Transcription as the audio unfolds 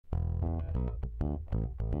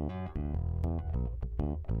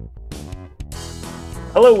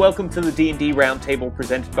Hello, welcome to the D&D Roundtable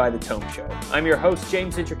presented by The Tome Show. I'm your host,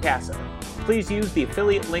 James Introcaso. Please use the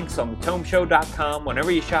affiliate links on thetomeshow.com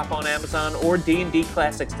whenever you shop on Amazon or D&D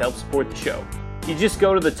Classics to help support the show. You just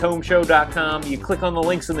go to thetomeshow.com, you click on the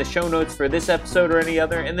links in the show notes for this episode or any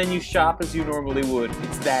other, and then you shop as you normally would.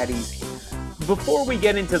 It's that easy. Before we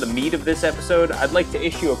get into the meat of this episode, I'd like to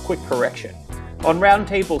issue a quick correction. On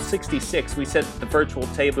Roundtable 66, we said that the virtual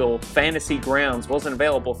table Fantasy Grounds wasn't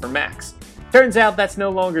available for Macs. Turns out that's no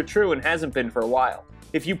longer true and hasn't been for a while.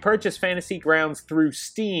 If you purchase Fantasy Grounds through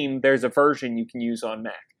Steam, there's a version you can use on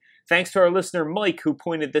Mac. Thanks to our listener Mike, who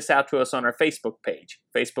pointed this out to us on our Facebook page,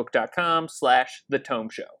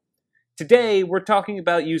 facebook.com/thetomeshow. Today, we're talking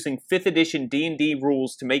about using 5th edition D&D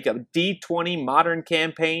rules to make a D20 modern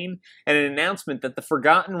campaign and an announcement that the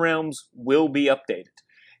Forgotten Realms will be updated.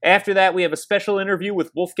 After that, we have a special interview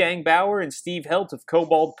with Wolfgang Bauer and Steve Helt of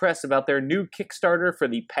Kobold Press about their new Kickstarter for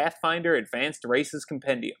the Pathfinder Advanced Races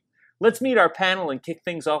Compendium. Let's meet our panel and kick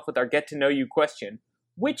things off with our get-to-know-you question.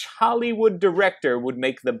 Which Hollywood director would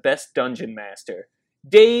make the best Dungeon Master?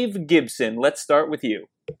 Dave Gibson, let's start with you.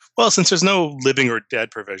 Well, since there's no living or dead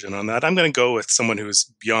provision on that, I'm going to go with someone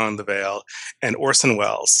who's beyond the veil, and Orson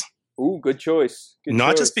Welles. Ooh, good choice.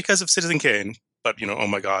 Not just because of Citizen Kane, but, oh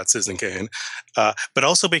my God, Citizen Kane. But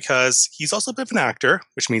also because he's also a bit of an actor,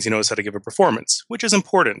 which means he knows how to give a performance, which is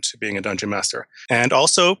important to being a dungeon master. And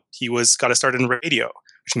also, he got to start in radio,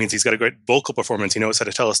 which means he's got a great vocal performance. He knows how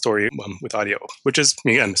to tell a story with audio, which is,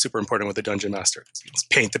 again, super important with a dungeon master. Just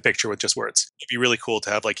paint the picture with just words. It'd be really cool to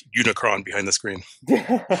have, Unicron behind the screen.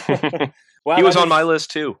 Wow, he was on my list,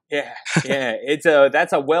 too. Yeah.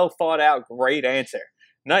 That's a well-thought-out, great answer.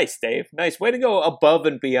 Nice, Dave. Nice. Way to go above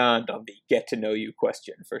and beyond on the get-to-know-you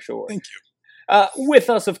question, for sure. Thank you.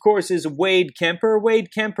 With us, of course, is Wade Kemper.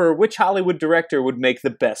 Wade Kemper, which Hollywood director would make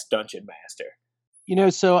the best Dungeon Master?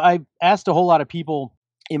 So I asked a whole lot of people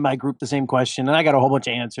in my group the same question, and I got a whole bunch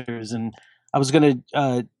of answers, and I was going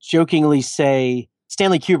to jokingly say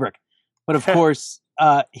Stanley Kubrick, but of course,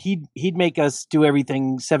 he'd make us do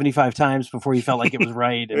everything 75 times before he felt like it was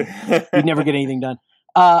right, and we'd never get anything done.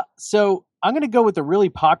 So I'm going to go with the really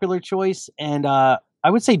popular choice, and I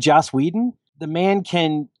would say Joss Whedon. The man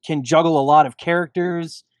can juggle a lot of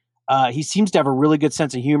characters. He seems to have a really good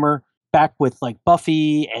sense of humor, back with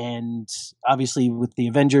Buffy and obviously with the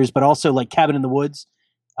Avengers, but also Cabin in the Woods.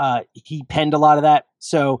 He penned a lot of that.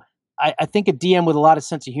 So I think a DM with a lot of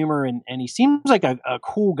sense of humor, and he seems like a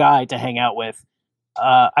cool guy to hang out with.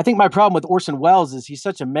 I think my problem with Orson Welles is he's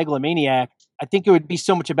such a megalomaniac. I think it would be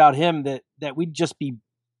so much about him that we'd just be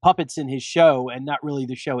puppets in his show and not really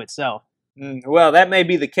the show itself. Well, that may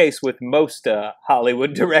be the case with most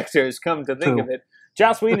Hollywood directors, come to think of it.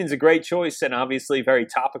 Joss Whedon's a great choice and obviously very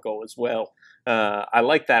topical as well. I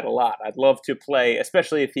like that a lot. I'd love to play,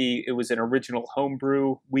 especially if it was an original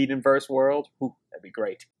homebrew Whedonverse world. Ooh, that'd be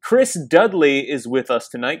great. Chris Dudley is with us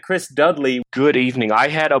tonight. Chris Dudley. Good evening. I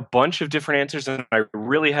had a bunch of different answers, and I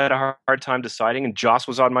really had a hard time deciding, and Joss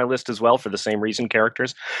was on my list as well for the same reason,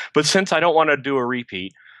 characters. But since I don't want to do a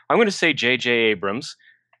repeat, I'm going to say J.J. Abrams.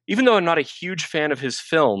 Even though I'm not a huge fan of his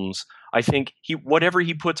films, I think whatever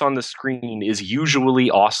he puts on the screen is usually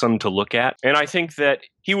awesome to look at. And I think that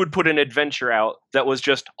he would put an adventure out that was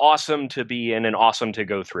just awesome to be in and awesome to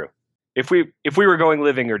go through. If we were going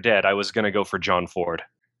living or dead, I was going to go for John Ford.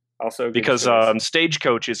 Also, because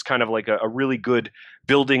Stagecoach is kind of like a really good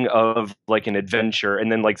building of an adventure,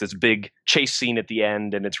 and then this big chase scene at the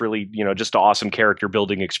end, and it's really just an awesome character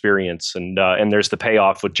building experience, and there's the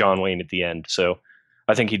payoff with John Wayne at the end. So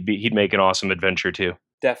I think he'd make an awesome adventure too.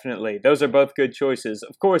 Definitely, those are both good choices.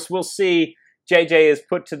 Of course, we'll see. JJ is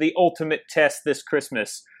put to the ultimate test this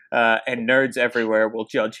Christmas, and nerds everywhere will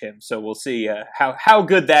judge him. So we'll see how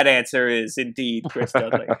good that answer is. Indeed, Chris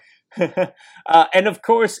Dudley. And of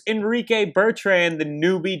course, Enrique Bertrand, the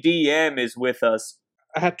newbie DM, is with us.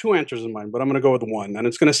 I had two answers in mind, but I'm going to go with one. And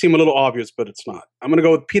it's going to seem a little obvious, but it's not. I'm going to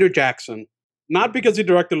go with Peter Jackson. Not because he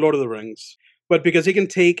directed Lord of the Rings, but because he can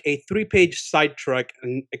take a 3-page side trek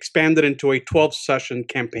and expand it into a 12-session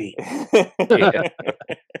campaign.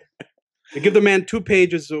 You give the man 2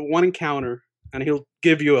 pages, one encounter, and he'll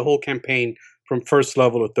give you a whole campaign from first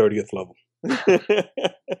level to 30th level.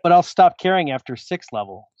 But I'll stop caring after 6th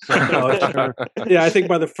level. So sure. Yeah, I think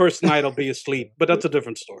by the first night I'll be asleep, but that's a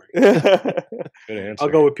different story. Good answer. I'll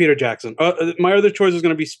go with Peter Jackson. My other choice is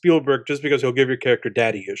going to be Spielberg, just because he'll give your character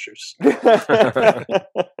daddy issues.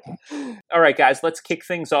 All right, guys, let's kick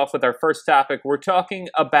things off with our first topic. We're talking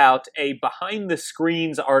about a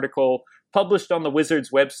behind-the-screens article published on the Wizards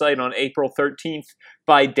website on April 13th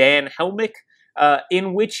by Dan Helmick.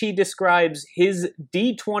 in which he describes his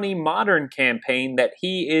D20 Modern campaign that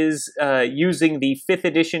he is using the 5th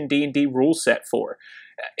edition D&D rule set for.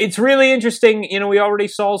 It's really interesting. We already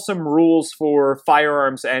saw some rules for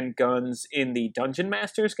firearms and guns in the Dungeon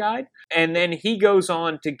Master's Guide, and then he goes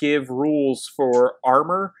on to give rules for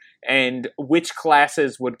armor and which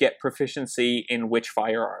classes would get proficiency in which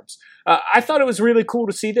firearms. I thought it was really cool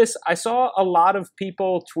to see this. I saw a lot of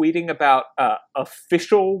people tweeting about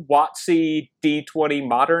official WotC D20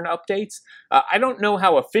 Modern updates. I don't know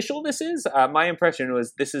how official this is. My impression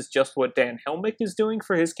was this is just what Dan Helmick is doing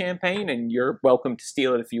for his campaign, and you're welcome to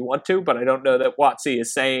steal it if you want to, but I don't know that WotC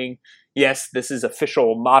is saying, yes, this is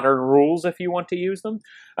official Modern rules if you want to use them.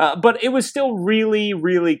 But it was still really,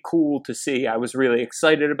 really cool to see. I was really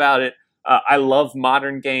excited about it. I love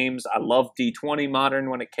Modern games. I love D20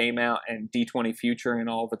 Modern when it came out, and D20 Future and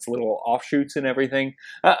all of its little offshoots and everything.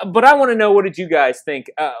 But I want to know, what did you guys think?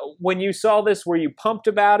 When you saw this, were you pumped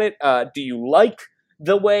about it? Do you like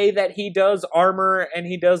the way that he does armor and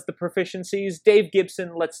he does the proficiencies? Dave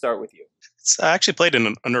Gibson, let's start with you. I actually played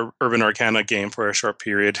an Urban Arcana game for a short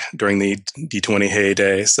period during the D20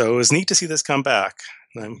 heyday, so it was neat to see this come back.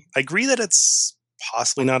 I agree that it's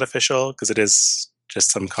possibly not official because it is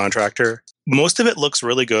just some contractor. Most of it looks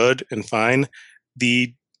really good and fine.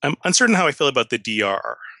 I'm uncertain how I feel about the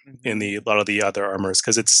DR in a lot of the other armors,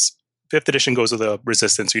 because it's 5th edition goes with a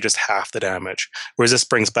resistance, so you just half the damage. Whereas this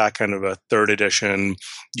brings back kind of a 3rd edition,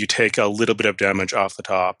 you take a little bit of damage off the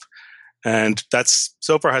top. And that's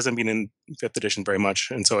so far hasn't been in 5th edition very much.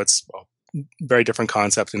 And so it's a very different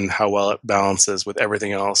concept, and how well it balances with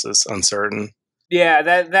everything else is uncertain. Yeah,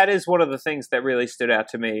 that is one of the things that really stood out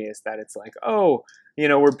to me, is that it's like,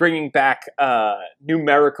 we're bringing back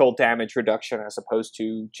numerical damage reduction as opposed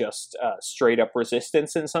to just straight up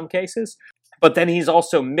resistance in some cases. But then he's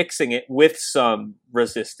also mixing it with some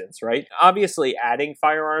resistance, right? Obviously, adding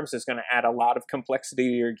firearms is going to add a lot of complexity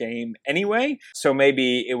to your game anyway. So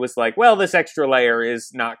maybe it was like, well, this extra layer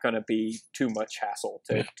is not going to be too much hassle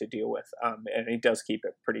to deal with. And he does keep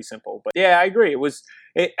it pretty simple. But yeah, I agree.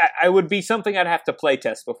 I would be something I'd have to play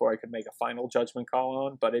test before I could make a final judgment call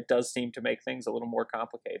on. But it does seem to make things a little more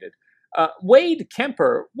complicated. Wade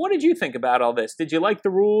Kemper, what did you think about all this? Did you like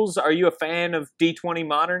the rules? Are you a fan of D20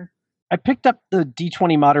 Modern? I picked up the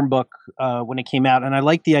D20 Modern book when it came out, and I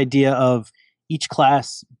liked the idea of each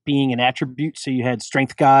class being an attribute. So you had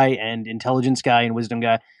Strength Guy and Intelligence Guy and Wisdom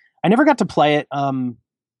Guy. I never got to play it.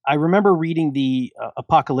 I remember reading the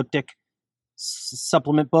Apocalyptic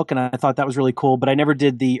supplement book, and I thought that was really cool, but I never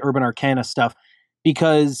did the Urban Arcana stuff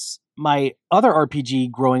because my other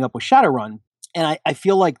RPG growing up was Shadowrun. And I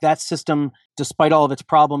feel like that system, despite all of its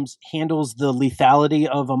problems, handles the lethality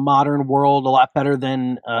of a modern world a lot better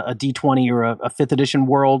than a D20 or a 5th edition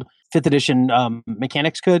world, 5th edition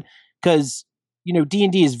mechanics could. Because,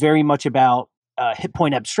 D&D is very much about hit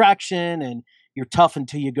point abstraction, and you're tough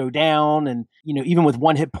until you go down. And, even with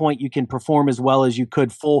 1 hit point, you can perform as well as you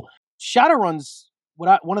could full. Shadowrun's,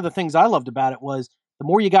 one of the things I loved about it was the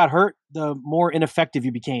more you got hurt, the more ineffective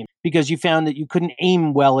you became, because you found that you couldn't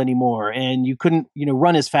aim well anymore, and you couldn't,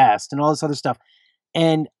 run as fast and all this other stuff.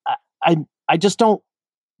 And I just don't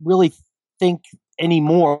really think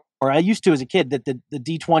anymore, or I used to as a kid, that the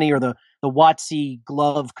D20 or the WotC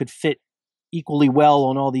glove could fit equally well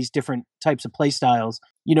on all these different types of play styles.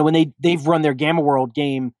 When they've run their Gamma World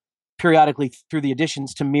game periodically through the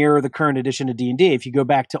editions to mirror the current edition of D&D. If you go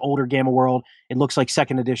back to older Gamma World, it looks like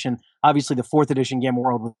 2nd edition. Obviously, the 4th edition Gamma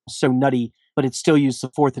World was so nutty, but it still used the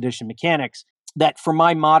 4th edition mechanics. That for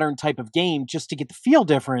my modern type of game, just to get the feel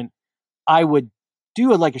different, I would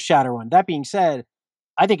do it like a Shadowrun. That being said,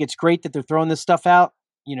 I think it's great that they're throwing this stuff out.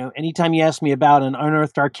 Anytime you ask me about an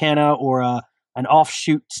Unearthed Arcana or an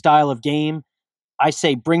offshoot style of game, I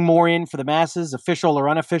say bring more in for the masses, official or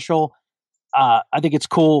unofficial. I think it's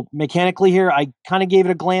cool mechanically here. I kind of gave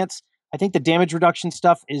it a glance. I think the damage reduction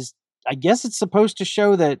stuff is, I guess it's supposed to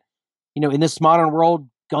show that, in this modern world,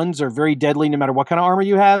 guns are very deadly no matter what kind of armor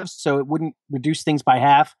you have. So it wouldn't reduce things by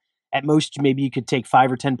half. At most, maybe you could take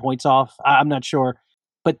 5 or 10 points off. I'm not sure.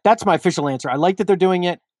 But that's my official answer. I like that they're doing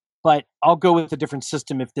it, but I'll go with a different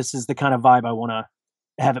system if this is the kind of vibe I want to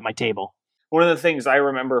have at my table. One of the things I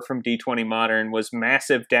remember from D20 Modern was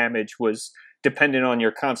massive damage was dependent on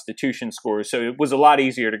your constitution scores. So it was a lot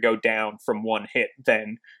easier to go down from 1 hit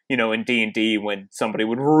than, in D&D when somebody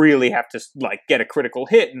would really have to get a critical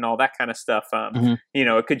hit and all that kind of stuff.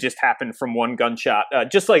 It could just happen from 1 gunshot,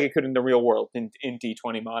 just like it could in the real world in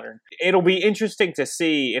D20 Modern. It'll be interesting to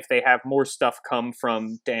see if they have more stuff come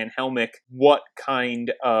from Dan Helmick, what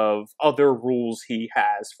kind of other rules he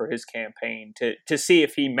has for his campaign to see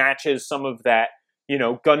if he matches some of that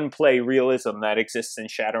gunplay realism that exists in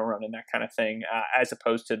Shadowrun and that kind of thing, as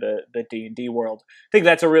opposed to the D&D world. I think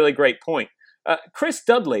that's a really great point. Chris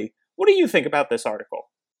Dudley, what do you think about this article?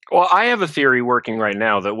 Well, I have a theory working right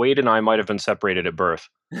now that Wade and I might have been separated at birth.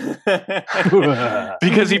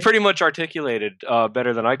 Because he pretty much articulated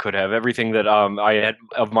better than I could have everything that I had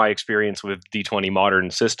of my experience with D20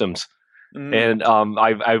 modern systems. And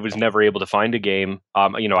I was never able to find a game.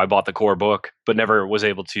 I bought the core book, but never was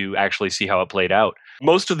able to actually see how it played out.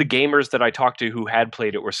 Most of the gamers that I talked to who had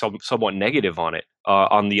played it were somewhat negative on it,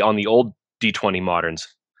 on the old D20 moderns,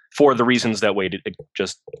 for the reasons that Wade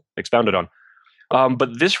just expounded on.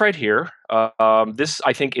 But this right here, this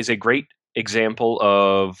I think is a great example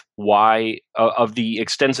of why of the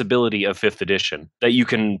extensibility of 5th edition, that you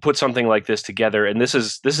can put something like this together, and this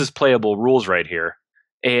is playable rules right here.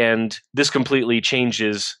 And this completely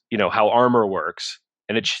changes, how armor works,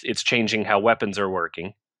 and it's changing how weapons are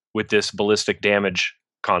working with this ballistic damage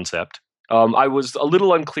concept. I was a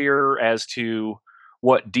little unclear as to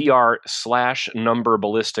what DR/number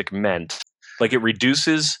ballistic meant. Like, it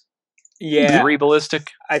reduces 3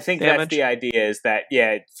 ballistic. I think damage? That's the idea. Is that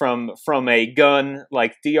from a gun,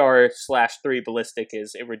 like DR/3 ballistic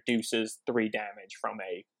it reduces 3 damage from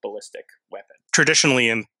a ballistic weapon. Traditionally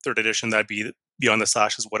in 3rd edition, that'd be beyond the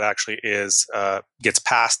slash is what actually is gets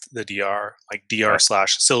past the DR. Like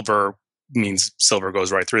DR/silver means silver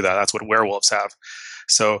goes right through that. That's what werewolves have.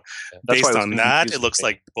 So based on that, it looks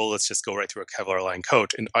like bullets just go right through a Kevlar lined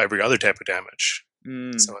coat and every other type of damage.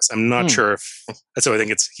 So I'm not sure if that's what I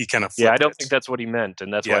think. He kind of I don't think that's what he meant,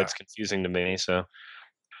 and that's why it's confusing to me. So,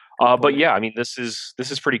 but yeah, I mean, this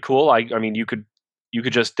is pretty cool. I mean, you could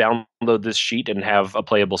just download this sheet and have a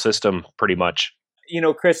playable system, pretty much.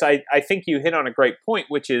 Chris, I think you hit on a great point,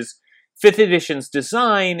 which is 5th edition's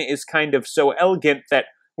design is kind of so elegant that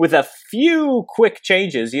with a few quick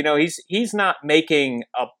changes, he's not making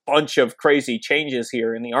a bunch of crazy changes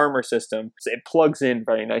here in the armor system. It plugs in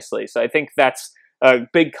very nicely. So I think that's a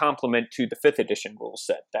big compliment to the 5th edition rule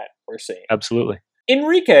set that we're seeing. Absolutely.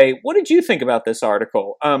 Enrique, what did you think about this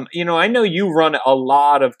article? I know you run a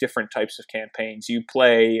lot of different types of campaigns. You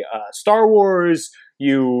play Star Wars,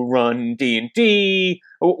 you run D&D.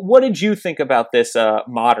 What did you think about this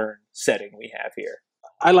modern setting we have here?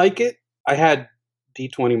 I like it. I had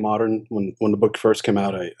D20 Modern when the book first came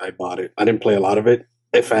out. I bought it. I didn't play a lot of it,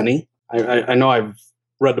 if any. I know I've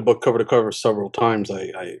read the book cover to cover several times.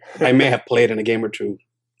 I may have played in a game or two,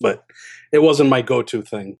 but it wasn't my go-to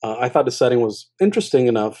thing. I thought the setting was interesting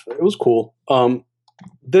enough. It was cool.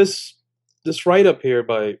 This write-up here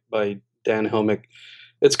by Dan Hillmick,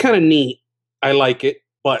 it's kind of neat. I like it,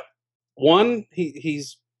 but one,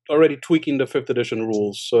 he's already tweaking the 5th edition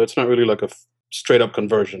rules, so it's not really like a straight-up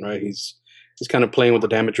conversion, right? He's kind of playing with the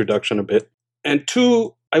damage reduction a bit. And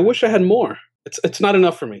 2, I wish I had more. It's not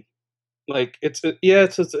enough for me. Like, it's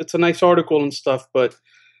a nice article and stuff, but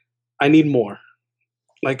I need more.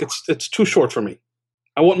 Like, it's too short for me.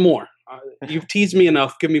 I want more. You've teased me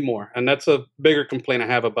enough. Give me more. And that's a bigger complaint I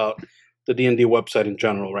have about the D&D website in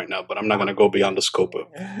general right now, but I'm not going to go beyond the scope of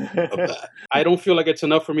that. I don't feel like it's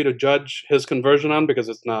enough for me to judge his conversion on, because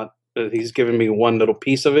it's not. He's giving me one little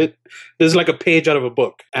piece of it. This is like a page out of a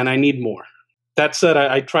book, and I need more. That said,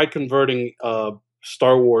 I tried converting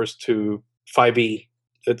Star Wars to 5e.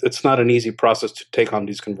 It's not an easy process to take on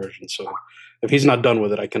these conversions. So if he's not done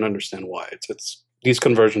with it, I can understand why. It's these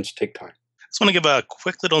conversions take time. I just want to give a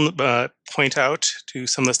quick little point out to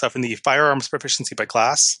some of the stuff in the firearms proficiency by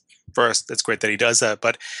class. First, it's great that he does that,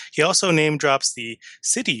 but he also name drops the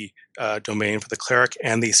city domain for the cleric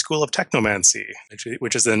and the School of Technomancy,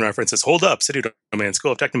 which is then references, hold up, city domain,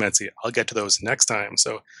 School of Technomancy. I'll get to those next time.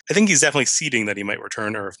 So I think he's definitely seeding that he might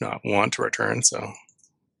return, or if not, want to return. So.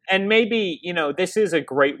 And maybe, this is a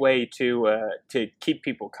great way to keep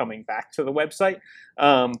people coming back to the website.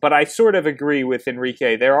 But I sort of agree with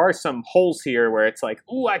Enrique. There are some holes here where it's like,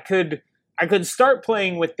 ooh, I could start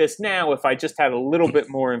playing with this now if I just had a little bit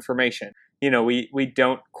more information. We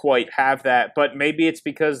don't quite have that, but maybe it's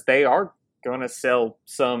because they are going to sell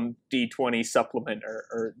some D20 supplement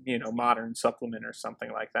or modern supplement or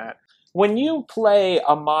something like that. When you play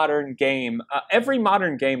a modern game, every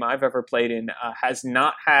modern game I've ever played in has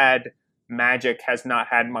not had magic, has not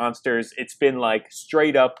had monsters. It's been like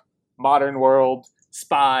straight up modern world,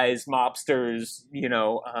 spies, mobsters,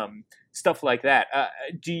 stuff like that.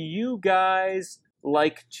 Do you guys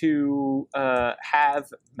like to have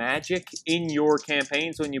magic in your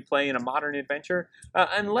campaigns when you play in a modern adventure?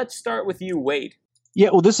 And let's start with you, Wade. Yeah,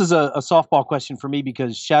 well, this is a softball question for me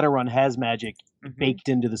because Shadowrun has magic baked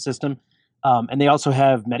into the system. And they also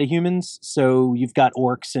have metahumans. So you've got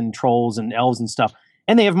orcs and trolls and elves and stuff.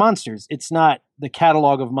 and they have monsters. It's not the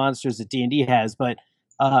catalog of monsters that D&D has, but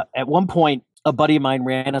at one point, a buddy of mine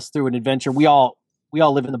ran us through an adventure. We all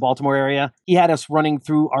live in the Baltimore area. He had us running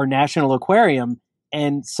through our national aquarium,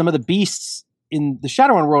 and some of the beasts in the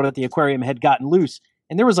Shadowrun world at the aquarium had gotten loose,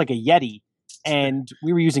 and there was like a Yeti, and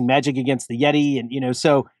we were using magic against the Yeti, and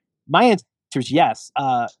so my answer is yes.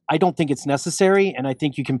 I don't think it's necessary, and I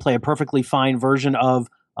think you can play a perfectly fine version of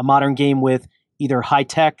a modern game with either high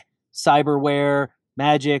tech, cyberware,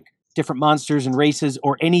 magic, different monsters and races,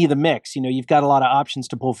 or any of the mix. You've got a lot of options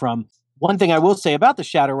to pull from. One thing I will say about the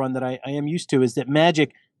Shadowrun that I am used to is that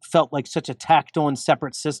Magic felt like such a tacked on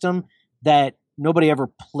separate system that nobody ever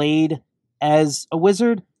played as a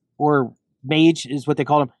wizard, or mage is what they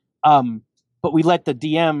call them. But we let the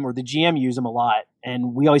DM or the GM use them a lot,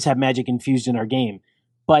 and we always have magic infused in our game.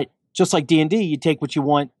 But just like D&D, you take what you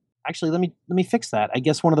want. Actually, let me fix that. I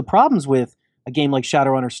guess one of the problems with a game like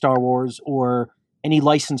Shadowrun or Star Wars or any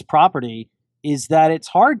licensed property is that it's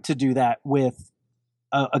hard to do that with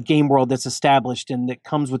a game world that's established and that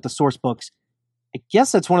comes with the source books. I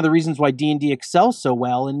guess that's one of the reasons why D&D excels so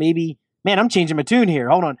well. And maybe, man, I'm changing my tune here.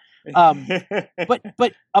 Hold on.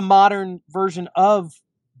 But a modern version of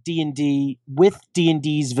D&D with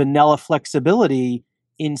D&D's vanilla flexibility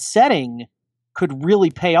in setting could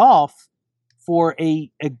really pay off for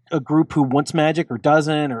a group who wants magic or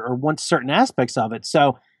doesn't, or wants certain aspects of it.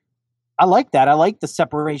 So I like that. I like the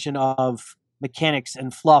separation of mechanics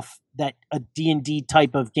and fluff that a D&D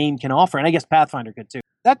type of game can offer. And I guess Pathfinder could too.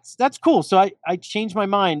 That's cool. So I changed my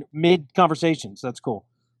mind mid-conversation. So that's cool.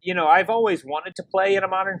 I've always wanted to play in a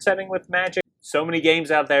modern setting with magic. So many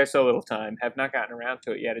games out there, so little time. Have not gotten around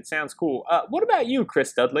to it yet. It sounds cool. What about you,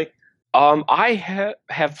 Chris Dudley? I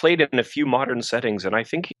have played in a few modern settings, and I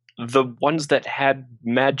think the ones that had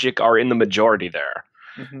magic are in the majority there.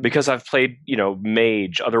 Mm-hmm. Because I've played,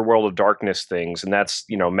 mage, other World of Darkness things, and that's,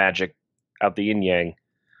 magic out the yin-yang.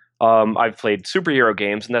 I've played superhero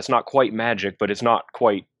games, and that's not quite magic, but it's not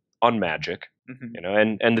quite unmagic.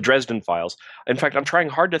 Mm-hmm. And the Dresden Files. In fact, I'm trying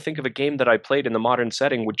hard to think of a game that I played in the modern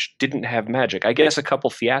setting which didn't have magic. I guess a couple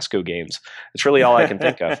Fiasco games. It's really all I can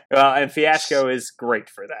think of. Well, and Fiasco is great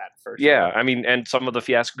for that. For sure. Yeah, I mean, and some of the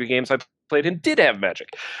Fiasco games I played in did have magic.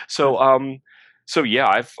 So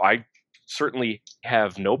yeah, I certainly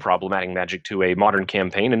have no problem adding magic to a modern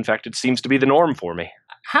campaign. In fact, it seems to be the norm for me.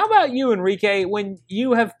 How about you, Enrique? When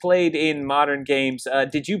you have played in modern games,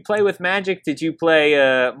 did you play with magic? Did you play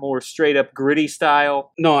a more straight-up gritty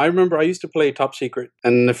style? No, I remember I used to play Top Secret,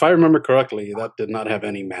 and if I remember correctly, that did not have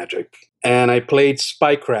any magic. And I played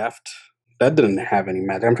Spycraft. That didn't have any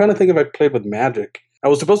magic. I'm trying to think if I played with magic. I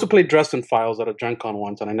was supposed to play Dresden Files at a Gen Con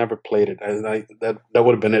once, and I never played it. That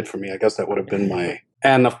would have been it for me. I guess that would have been my...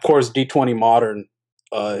 And, of course, D20 Modern.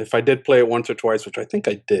 If I did play it once or twice, which I think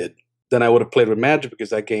I did, then I would have played with magic, because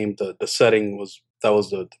that game, the setting was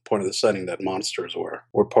the point of the setting, that monsters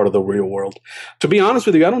were part of the real world. To be honest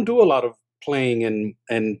with you, I don't do a lot of playing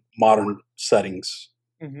in modern settings.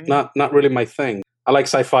 Mm-hmm. Not really my thing. I like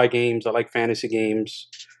sci-fi games. I like fantasy games.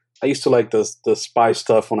 I used to like the spy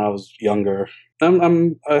stuff when I was younger. I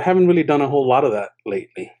haven't really done a whole lot of that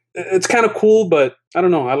lately. It's kind of cool, but I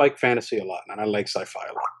don't know. I like fantasy a lot, and I like sci-fi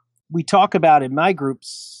a lot. We talk about in my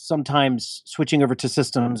groups sometimes switching over to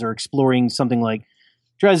systems or exploring something like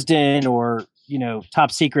Dresden or,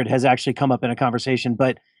 Top Secret has actually come up in a conversation,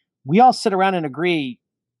 but we all sit around and agree,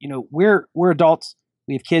 we're adults,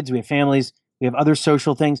 we have kids, we have families, we have other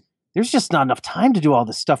social things. There's just not enough time to do all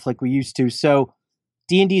this stuff like we used to. So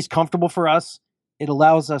D&D is comfortable for us. It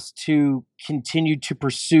allows us to continue to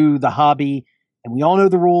pursue the hobby, and we all know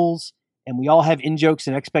the rules, and we all have in-jokes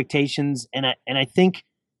and expectations. And I think,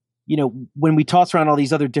 when we toss around all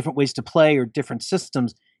these other different ways to play or different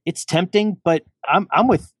systems, it's tempting, but I'm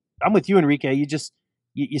with you, Enrique.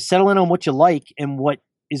 You settle in on what you like and what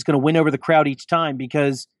is going to win over the crowd each time,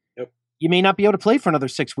 because you may not be able to play for another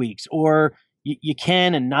 6 weeks, or you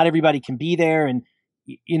can, and not everybody can be there. And,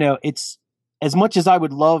 it's as much as I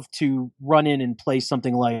would love to run in and play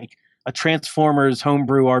something like a Transformers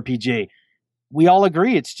homebrew RPG. We all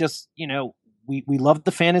agree. It's just, we love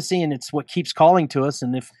the fantasy, and it's what keeps calling to us.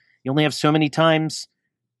 And if you only have so many times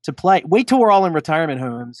to play, wait till we're all in retirement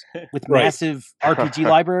homes with right. massive RPG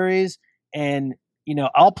libraries. And,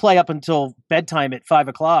 I'll play up until bedtime at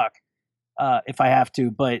 5:00 if I have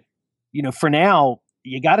to. But, for now,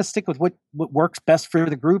 you got to stick with what works best for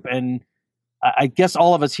the group. And I guess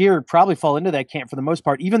all of us here probably fall into that camp for the most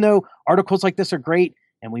part, even though articles like this are great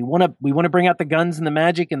and we want to bring out the guns and the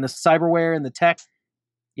magic and the cyberware and the tech.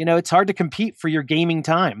 It's hard to compete for your gaming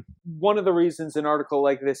time. One of the reasons an article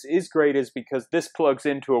like this is great is because this plugs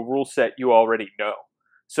into a rule set you already know.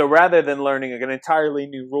 So rather than learning an entirely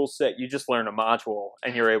new rule set, you just learn a module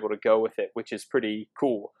and you're able to go with it, which is pretty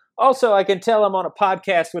cool. Also, I can tell I'm on a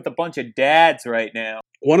podcast with a bunch of dads right now.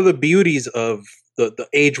 One of the beauties of the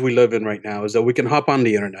age we live in right now is that we can hop on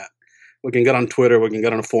the internet. We can get on Twitter. We can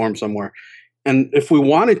get on a forum somewhere. And if we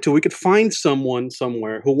wanted to, we could find someone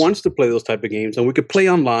somewhere who wants to play those type of games. And we could play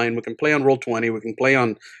online. We can play on Roll20. We can play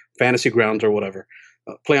on Fantasy Grounds or whatever.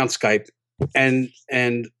 Play on Skype. And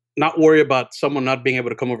not worry about someone not being able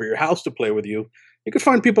to come over to your house to play with you. You could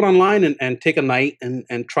find people online and take a night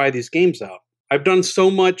and try these games out. I've done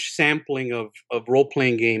so much sampling of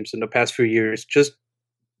role-playing games in the past few years just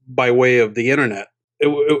by way of the internet.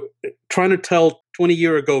 Trying to tell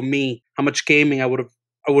 20-year ago me how much gaming I would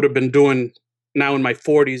have been doing now in my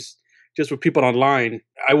 40s just with people online,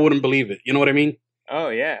 I wouldn't believe it. You know what I mean? Oh,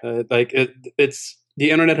 yeah. It's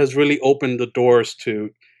the internet has really opened the doors to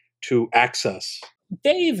access.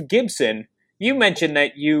 Dave Gibson, you mentioned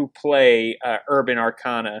that you play Urban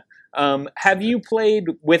Arcana. Have you played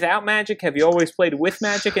without Magic? Have you always played with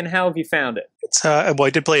Magic? And how have you found it? Well, I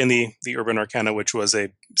did play in the Urban Arcana, which was a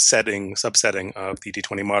subsetting of the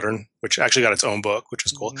D20 Modern, which actually got its own book, which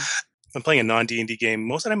was cool. I'm playing a non-D&D game.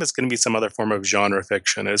 Most of the time it's going to be some other form of genre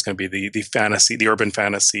fiction. It's going to be the fantasy, the urban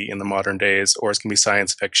fantasy in the modern days, or it's going to be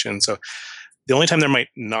science fiction. So the only time there might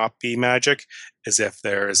not be Magic is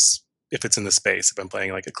if it's in the space. If I'm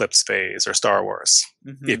playing like Eclipse Phase or Star Wars,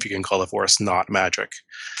 if you can call the Force not Magic.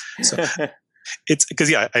 So it's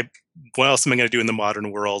because, what else am I going to do in the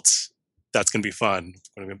modern world? That's going to be fun.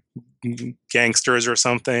 Gangsters or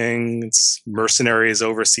something. It's mercenaries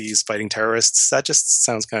overseas fighting terrorists. That just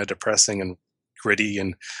sounds kind of depressing and gritty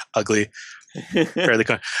and ugly. Fairly,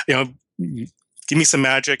 give me some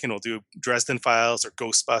Magic and we'll do Dresden Files or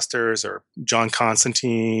Ghostbusters or John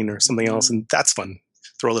Constantine or something else, and that's fun.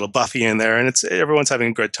 Throw a little Buffy in there, and everyone's having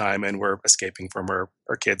a good time, and we're escaping from our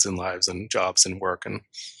kids and lives and jobs and work. And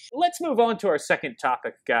let's move on to our second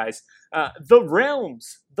topic, guys. The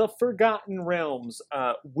Realms, the Forgotten Realms,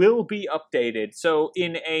 will be updated. So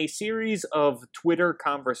in a series of Twitter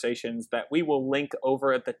conversations that we will link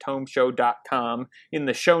over at thetomeshow.com in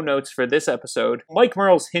the show notes for this episode, Mike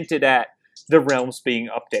Mearls hinted at the Realms being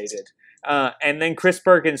updated. And then Chris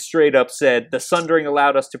Perkins straight up said, the Sundering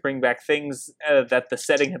allowed us to bring back things that the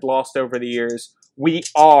setting had lost over the years. We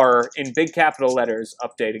are, in big capital letters,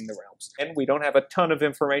 updating the Realms. And we don't have a ton of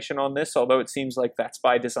information on this, although it seems like that's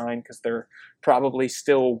by design because they're probably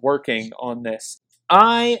still working on this.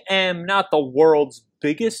 I am not the world's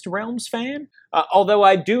biggest Realms fan, although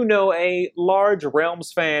I do know a large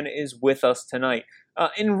Realms fan is with us tonight.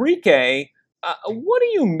 Enrique, what do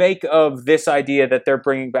you make of this idea that they're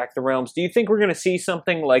bringing back the Realms? Do you think we're going to see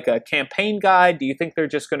something like a campaign guide? Do you think they're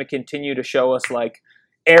just going to continue to show us like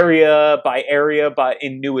area by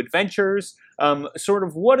in new adventures? Sort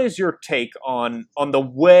of what is your take on the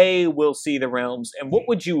way we'll see the Realms, and what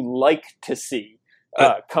would you like to see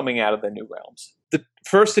coming out of the new Realms?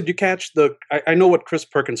 First, did you catch I know what Chris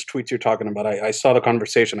Perkins tweets you're talking about. I saw the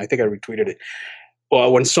conversation. I think I retweeted it.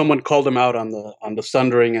 Well, when someone called him out on the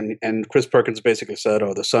Sundering, and Chris Perkins basically said,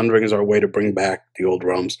 "Oh, the Sundering is our way to bring back the old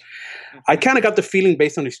Realms." I kind of got the feeling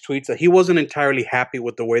based on his tweets that he wasn't entirely happy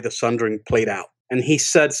with the way the Sundering played out, and he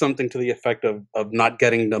said something to the effect of not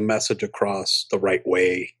getting the message across the right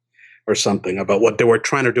way, or something about what they were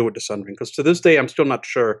trying to do with the Sundering. Because to this day, I'm still not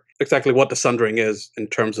sure exactly what the Sundering is in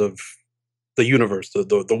terms of the universe,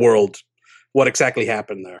 the world, what exactly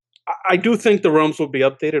happened there. I do think the Realms will be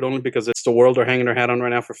updated only because it's the world they're hanging their hat on right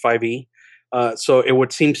now for 5e. So it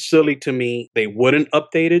would seem silly to me they wouldn't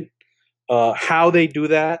update it. How they do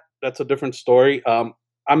that, that's a different story. I'm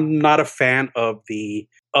not a fan of the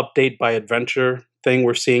update by adventure thing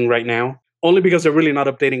we're seeing right now, only because they're really not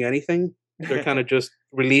updating anything. They're kind of just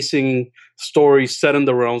releasing stories set in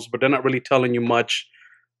the Realms, but they're not really telling you much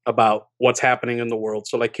about what's happening in the world.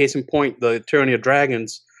 So like case in point, the Tyranny of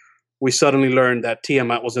Dragons, we suddenly learned that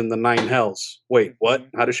Tiamat was in the 9 hells. Wait, what?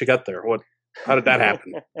 How did she get there? How did that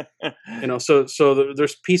happen? So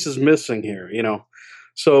there's pieces missing here,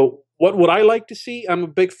 So what would I like to see? I'm a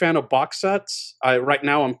big fan of box sets. Right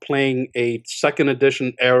now I'm playing a 2nd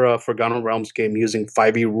edition era Forgotten Realms game using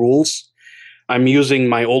 5e rules. I'm using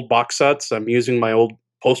my old box sets. I'm using my old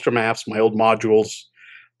poster maps, my old modules.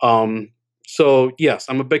 So yes,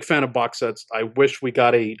 I'm a big fan of box sets. I wish we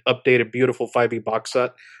got a updated, beautiful 5e box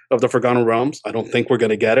set of the Forgotten Realms. I don't think we're going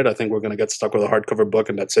to get it. I think we're going to get stuck with a hardcover book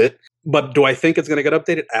and that's it. But do I think it's going to get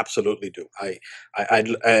updated? Absolutely do.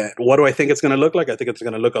 What do I think it's going to look like? I think it's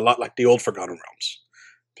going to look a lot like the old Forgotten Realms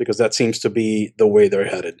because that seems to be the way they're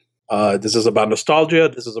headed. This is about nostalgia.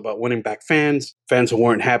 This is about winning back fans who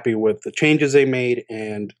weren't happy with the changes they made,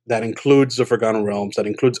 and that includes the Forgotten Realms. That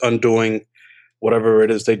includes undoing whatever it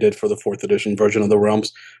is they did for the 4th edition version of the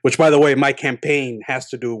Realms, which, by the way, my campaign has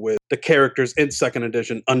to do with the characters in 2nd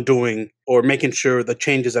edition undoing or making sure the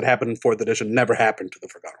changes that happened in 4th edition never happened to the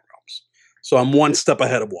Forgotten Realms. So I'm one step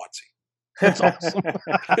ahead of WotC. That's awesome.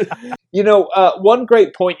 One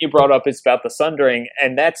great point you brought up is about the Sundering,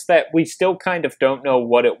 and that's that we still kind of don't know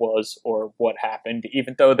what it was or what happened,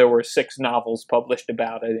 even though there were 6 novels published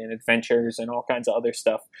about it and adventures and all kinds of other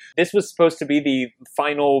stuff. This was supposed to be the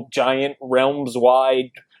final giant realms-wide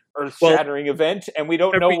earth-shattering event, and we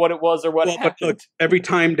don't know what it was or what happened. But look, every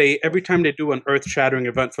time they do an earth-shattering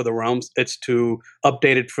event for the realms, it's to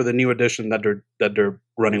update it for the new edition that they're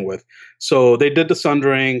running with. So they did the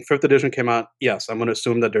Sundering. 5th edition came out. Yes, I'm going to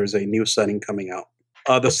assume that there's a new setting coming out.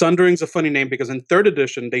 The Sundering's a funny name because in 3rd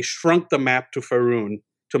edition they shrunk the map to Faerun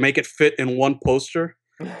to make it fit in one poster.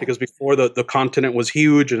 Because before the continent was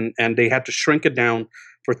huge and they had to shrink it down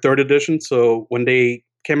for 3rd edition. So when they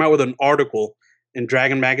came out with an article in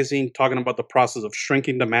Dragon Magazine talking about the process of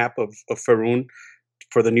shrinking the map of Faerun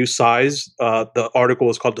for the new size, the article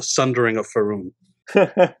was called The Sundering of Faerun.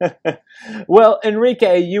 Well,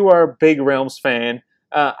 Enrique, you are a big Realms fan.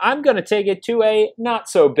 I'm going to take it to a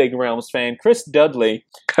not-so-big Realms fan, Chris Dudley.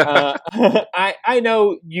 I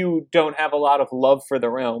know you don't have a lot of love for the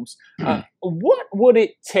Realms. What would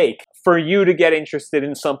it take for you to get interested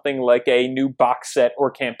in something like a new box set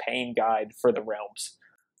or campaign guide for the Realms?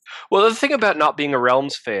 Well, the thing about not being a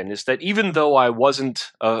Realms fan is that even though I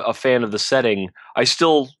wasn't a fan of the setting, I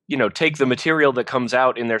still, take the material that comes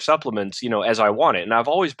out in their supplements, as I want it. And I've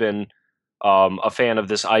always been a fan of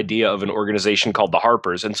this idea of an organization called the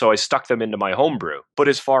Harpers, and so I stuck them into my homebrew. But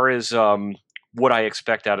as far as what I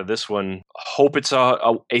expect out of this one, hope it's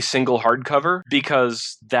a single hardcover,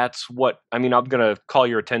 because that's what, I'm going to call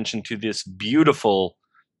your attention to this beautiful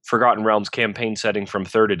Forgotten Realms campaign setting from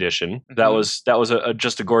 3rd edition. That was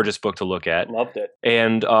just a gorgeous book to look at. Loved it.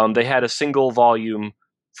 And they had a single volume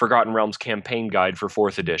Forgotten Realms campaign guide for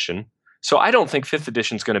 4th edition. So I don't think 5th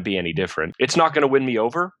edition is going to be any different. It's not going to win me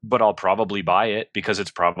over, but I'll probably buy it because it's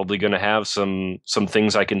probably going to have some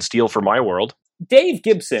things I can steal for my world. Dave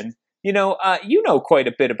Gibson, you know quite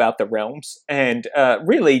a bit about the Realms and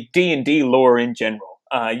really D&D lore in general.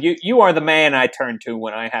 You are the man I turn to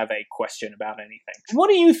when I have a question about anything. What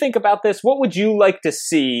do you think about this? What would you like to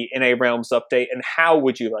see in a Realms update, and how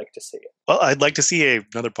would you like to see it? Well, I'd like to see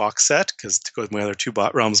another box set, because to go with my other 2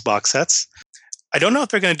 Realms box sets. I don't know if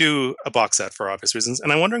they're going to do a box set for obvious reasons,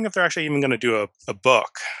 and I'm wondering if they're actually even going to do a book,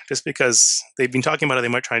 just because they've been talking about how they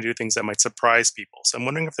might try and do things that might surprise people. So I'm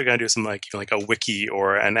wondering if they're going to do something like a wiki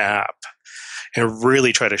or an app, and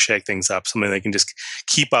really try to shake things up, something they can just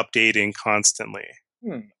keep updating constantly.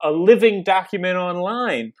 A living document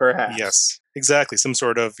online, perhaps. Yes, exactly. Some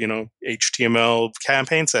sort of, HTML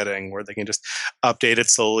campaign setting where they can just update it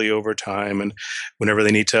slowly over time, and whenever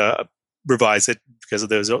they need to revise it because of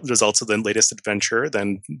the results of the latest adventure,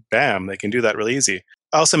 then bam, they can do that really easy.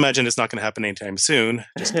 I also imagine it's not going to happen anytime soon,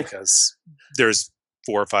 just because there's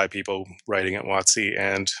 4 or 5 people writing at WotC,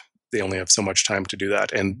 and they only have so much time to do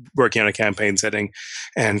that. And working on a campaign setting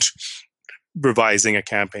and revising a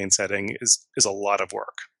campaign setting is a lot of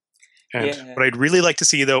work. And what I'd really like to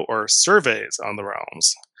see, though, are surveys on the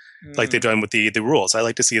Realms, like they've done with the rules. I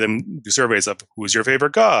like to see them do surveys of who's your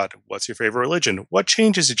favorite god, what's your favorite religion, what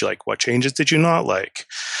changes did you like, what changes did you not like.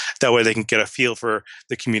 That way they can get a feel for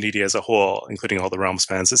the community as a whole, including all the Realms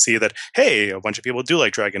fans, to see that, hey, a bunch of people do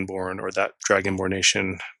like Dragonborn, or that Dragonborn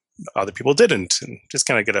nation other people didn't, and just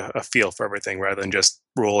kind of get a feel for everything rather than just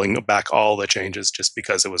rolling back all the changes just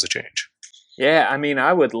because it was a change. Yeah,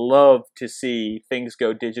 I would love to see things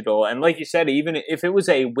go digital. And like you said, even if it was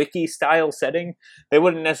a wiki-style setting, they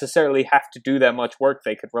wouldn't necessarily have to do that much work.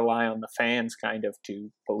 They could rely on the fans kind of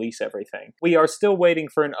to police everything. We are still waiting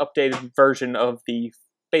for an updated version of the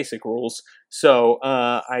basic rules, so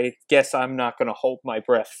I guess I'm not going to hold my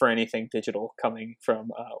breath for anything digital coming from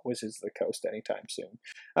Wizards of the Coast anytime soon.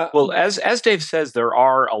 Well, as Dave says, there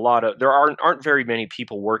aren't very many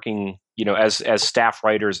people working, as staff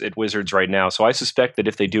writers at Wizards right now. So I suspect that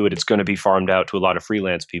if they do it, it's going to be farmed out to a lot of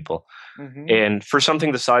freelance people. Mm-hmm. And for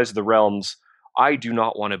something the size of the Realms, I do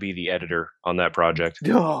not want to be the editor on that project.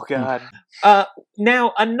 Oh God!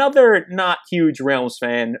 Now another not huge Realms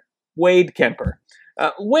fan, Wade Kemper.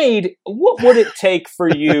 Wade, what would it take for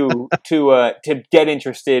you to get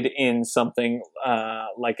interested in something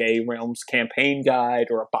like a Realms campaign guide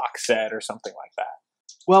or a box set or something like that?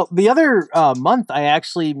 Well, the other month, I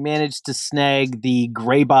actually managed to snag the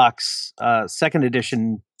Gray Box 2nd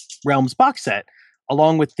edition Realms box set,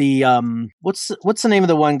 along with the what's the name of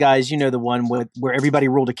the one, guys? You know, the one where everybody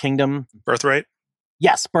ruled a kingdom. Birthright.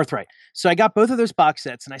 Yes, Birthright. So I got both of those box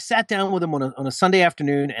sets, and I sat down with them on a Sunday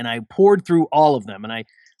afternoon, and I poured through all of them, and I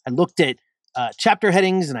looked at chapter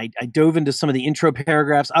headings, and I dove into some of the intro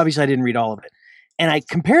paragraphs. Obviously, I didn't read all of it, and I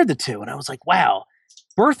compared the two, and I was like, wow,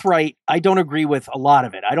 Birthright, I don't agree with a lot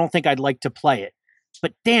of it. I don't think I'd like to play it,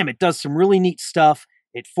 but damn, it does some really neat stuff.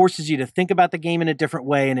 It forces you to think about the game in a different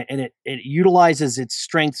way, and it utilizes its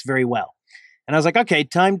strengths very well. And I was like, okay,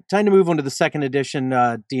 time to move on to the second edition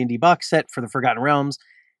D&D box set for the Forgotten Realms.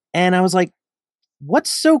 And I was like, what's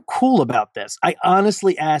so cool about this? I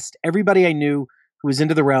honestly asked everybody I knew who was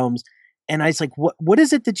into the realms, and I was like, what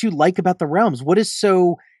is it that you like about the realms? What is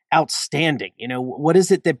so outstanding? You know, what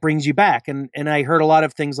is it that brings you back? And I heard a lot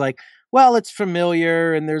of things like, well, it's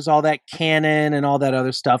familiar, and there's all that canon and all that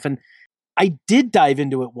other stuff. And I did dive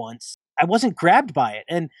into it once. I wasn't grabbed by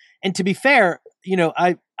it. And to be fair, you know,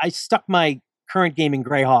 I stuck my current game in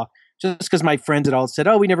Greyhawk just because my friends had all said,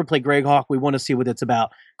 oh, we never played Greyhawk. We want to see what it's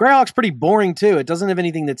about. Greyhawk's pretty boring too. It doesn't have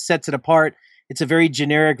anything that sets it apart. It's a very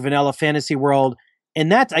generic vanilla fantasy world. And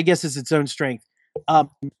that, I guess, is its own strength.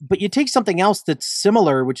 But you take something else that's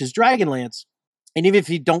similar, which is Dragonlance. And even if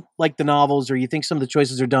you don't like the novels or you think some of the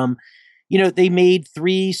choices are dumb, you know, they made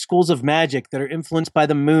 3 schools of magic that are influenced by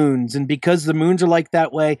the moons. And because the moons are like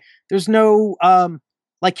that way, there's no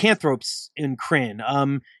lycanthropes in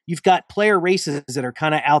Krynn. You've got player races that are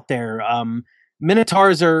kind of out there.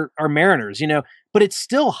 Minotaurs are mariners, you know, but it's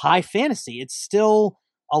still high fantasy. It's still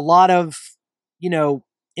a lot of, you know,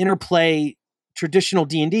 interplay, traditional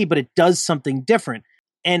D&D, but it does something different.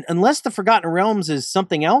 And unless the Forgotten Realms is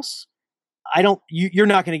something else, you're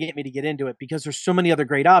not going to get me to get into it because there's so many other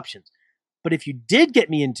great options. But if you did get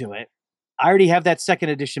me into it, I already have that second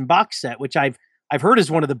edition box set, which I've heard is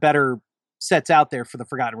one of the better sets out there for the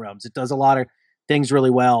Forgotten Realms. It does a lot of things really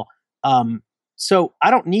well. So I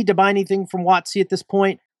don't need to buy anything from WotC at this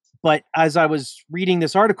point. But as I was reading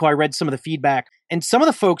this article, I read some of the feedback, and some of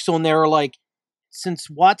the folks on there are like, since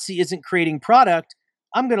WotC isn't creating product,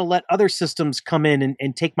 I'm going to let other systems come in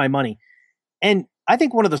and take my money. And I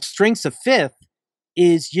think one of the strengths of Fifth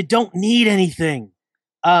is you don't need anything.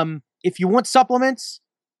 If you want supplements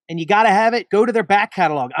and you got to have it, go to their back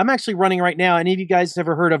catalog. I'm actually running right now. Any of you guys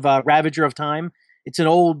ever heard of Ravager of Time? It's an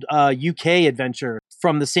old UK adventure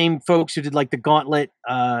from the same folks who did like the Gauntlet,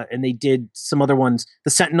 and they did some other ones,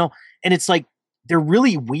 the Sentinel. And it's like, they're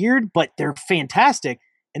really weird, but they're fantastic.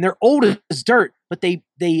 And they're old as dirt, but they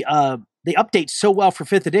update so well for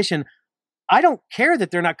 5th edition. I don't care that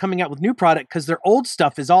they're not coming out with new product because their old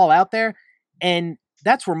stuff is all out there. And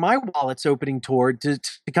that's where my wallet's opening toward to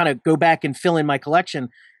kind of go back and fill in my collection.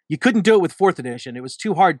 You couldn't do it with 4th edition. It was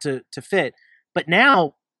too hard to fit. But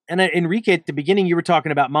now, and Enrique, at the beginning, you were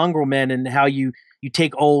talking about Mongrel Men and how you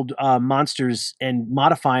take old monsters and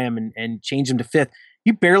modify them and change them to 5th.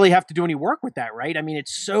 You barely have to do any work with that, right? I mean,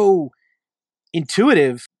 it's so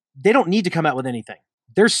intuitive. They don't need to come out with anything.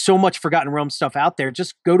 There's so much Forgotten Realms stuff out there.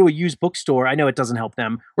 Just go to a used bookstore. I know it doesn't help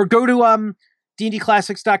them. Or go to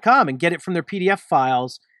dndclassics.com and get it from their PDF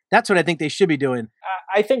files. That's what I think they should be doing.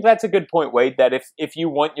 I think that's a good point, Wade, that if you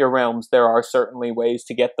want your realms, there are certainly ways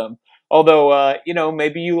to get them. Although,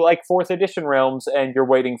 maybe you like 4th edition realms and you're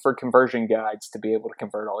waiting for conversion guides to be able to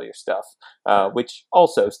convert all your stuff, which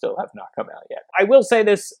also still have not come out yet. I will say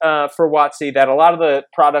this for WotC, that a lot of the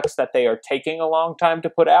products that they are taking a long time to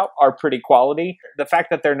put out are pretty quality. The fact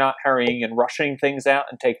that they're not hurrying and rushing things out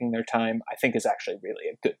and taking their time, I think is actually really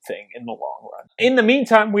a good thing in the long run. In the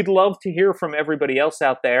meantime, we'd love to hear from everybody else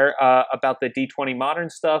out there about the D20 Modern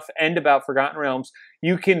stuff and about Forgotten Realms.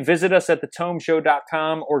 You can visit us at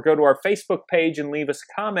thetomeshow.com or go to our Facebook page and leave us a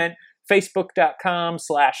comment,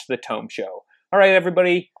 facebook.com/thetomeshow. All right,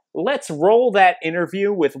 everybody, let's roll that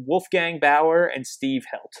interview with Wolfgang Baur and Steve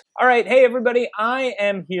Helt. All right, hey, everybody, I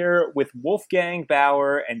am here with Wolfgang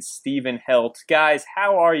Baur and Stephen Helt. Guys,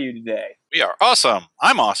 how are you today? We are awesome.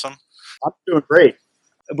 I'm awesome. I'm doing great.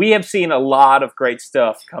 We have seen a lot of great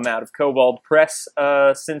stuff come out of Kobold Press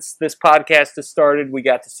since this podcast has started. We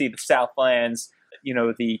got to see the Southlands,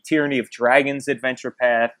 the Tyranny of Dragons adventure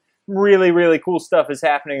path. Really, really cool stuff is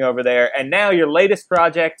happening over there. And now your latest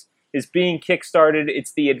project is being kickstarted.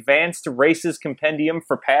 It's the Advanced Races Compendium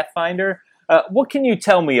for Pathfinder. What can you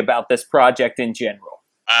tell me about this project in general?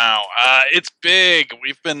 Wow, it's big.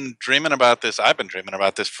 We've been dreaming about this. I've been dreaming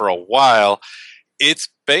about this for a while. It's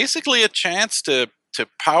basically a chance to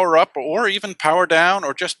power up or even power down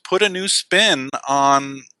or just put a new spin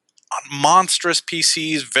on monstrous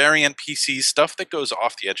PCs, variant PCs, stuff that goes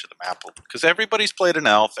off the edge of the map. Because everybody's played an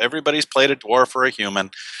elf, everybody's played a dwarf or a human.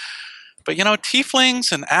 But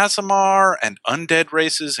tieflings and Aasimar and undead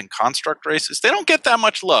races and construct races, they don't get that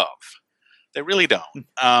much love. They really don't.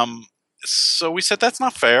 So we said, that's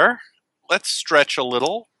not fair. Let's stretch a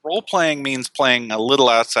little. Role-playing means playing a little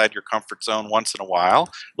outside your comfort zone once in a while.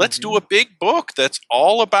 Let's do a big book that's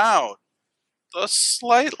all about the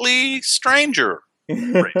slightly stranger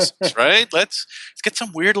races, right? Let's get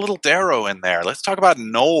some weird little Darrow in there. Let's talk about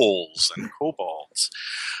gnolls and kobolds.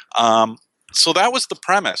 So that was the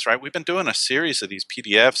premise, right? We've been doing a series of these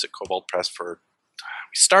PDFs at Kobold Press we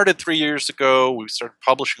started 3 years ago. We started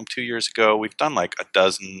publishing them 2 years ago. We've done like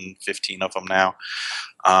 15 of them now.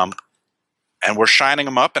 And we're shining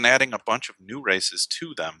them up and adding a bunch of new races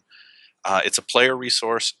to them. It's a player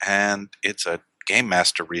resource and it's a game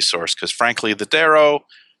master resource because, frankly, the Darrow,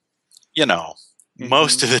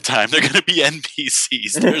 most of the time they're going to be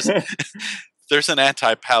NPCs. There's an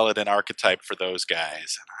anti-paladin archetype for those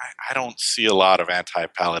guys. I don't see a lot of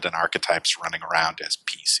anti-paladin archetypes running around as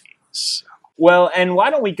PCs. Well, and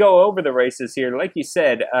why don't we go over the races here? Like you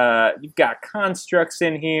said, you've got constructs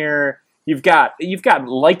in here. You've got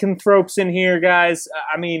lycanthropes in here, guys.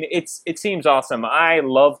 I mean, it seems awesome. I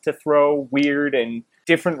love to throw weird and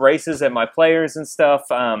different races at my players and stuff.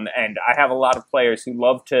 And I have a lot of players who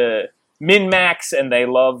love to min-max and they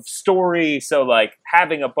love story. So, like,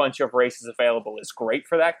 having a bunch of races available is great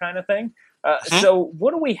for that kind of thing. So,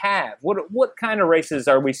 what do we have? What kind of races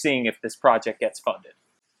are we seeing if this project gets funded?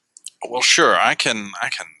 Well, sure. I can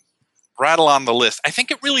rattle on the list. I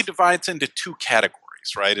think it really divides into two categories.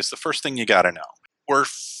 Right, is the first thing you got to know. We're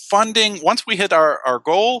funding, once we hit our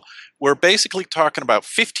goal, we're basically talking about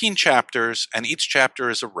 15 chapters, and each chapter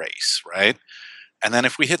is a race, right? And then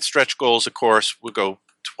if we hit stretch goals, of course, we'll go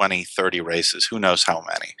 20, 30 races. Who knows how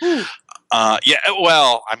many? Yeah,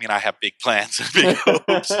 well, I mean, I have big plans and big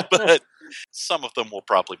hopes, but some of them will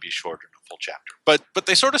probably be shorter than a full chapter. But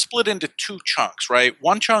they sort of split into two chunks, right?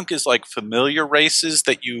 One chunk is like familiar races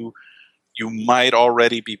that you might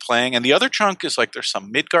already be playing. And the other chunk is like there's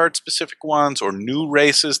some Midgard specific ones or new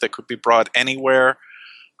races that could be brought anywhere.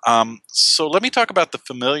 So let me talk about the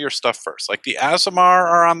familiar stuff first. Like the Aasimar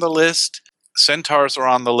are on the list. Centaurs are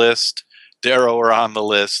on the list. Darrow are on the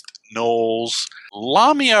list. Gnolls.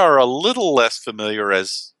 Lamia are a little less familiar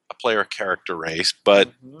as a player character race,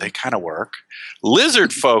 but they kind of work.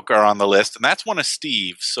 Lizard folk are on the list, and that's one of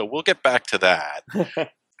Steve's, so we'll get back to that.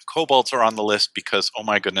 Kobolds are on the list because, oh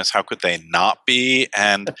my goodness, how could they not be?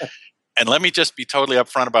 And let me just be totally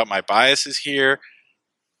upfront about my biases here.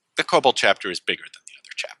 The Kobold chapter is bigger than the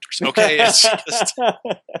other chapters. Okay, it's just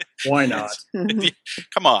why not?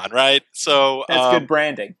 Come on, right? So that's good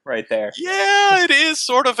branding right there. Yeah, it is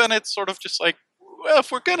sort of, and it's sort of just like, well,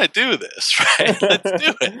 if we're gonna do this, right, let's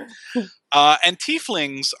do it. And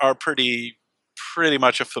tieflings are pretty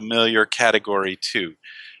much a familiar category too.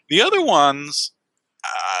 The other ones.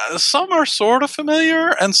 Some are sort of familiar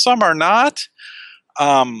and some are not.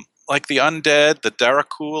 Like the undead, the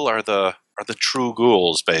Darakul are the true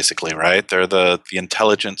ghouls, basically, right? They're the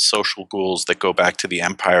intelligent social ghouls that go back to the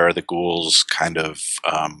Empire of the Ghouls kind of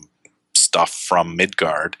stuff from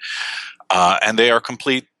Midgard. And they are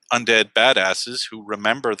complete undead badasses who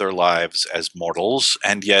remember their lives as mortals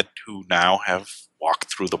and yet who now have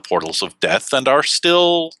walked through the portals of death and are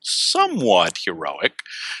still somewhat heroic.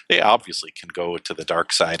 They obviously can go to the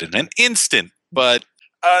dark side in an instant, but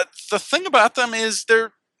the thing about them is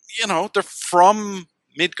they're from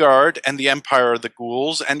Midgard and the Empire of the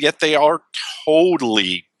Ghouls, and yet they are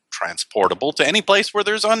totally transportable to any place where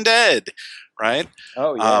there's undead, right?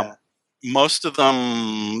 Oh, yeah. Most of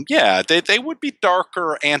them, yeah, they would be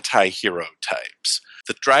darker anti-hero types.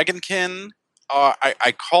 The Dragonkin,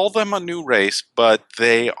 I call them a new race, but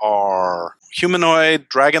they are humanoid,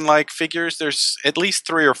 dragon-like figures. There's at least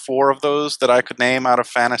 3 or 4 of those that I could name out of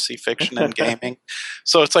fantasy fiction and gaming.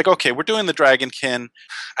 So it's like, okay, we're doing the Dragonkin.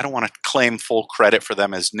 I don't want to claim full credit for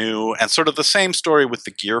them as new. And sort of the same story with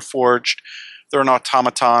the Gearforged. They're an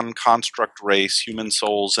automaton construct race, human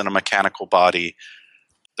souls in a mechanical body.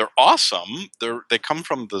 They're awesome. They come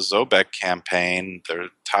from the Zobek campaign. They're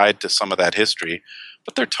tied to some of that history.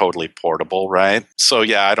 But they're totally portable, right? So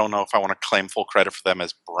yeah, I don't know if I want to claim full credit for them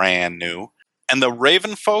as brand new. And the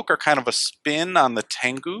Raven folk are kind of a spin on the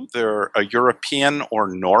Tengu. They're a European or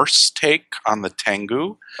Norse take on the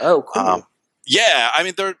Tengu. Oh, cool. Yeah, I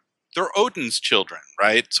mean, they're Odin's children,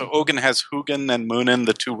 right? So Odin has Hugin and Munin,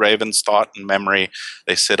 the 2 ravens, thought and memory.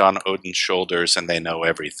 They sit on Odin's shoulders and they know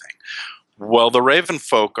everything. Well, the Raven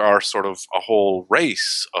folk are sort of a whole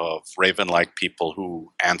race of Raven-like people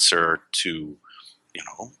who answer to,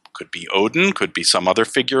 could be Odin, could be some other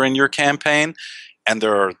figure in your campaign, and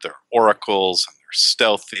they're oracles, and they're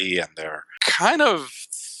stealthy, and they're kind of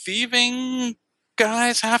thieving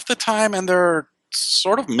guys half the time, and they're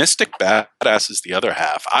sort of mystic badasses the other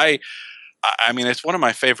half. I mean, it's one of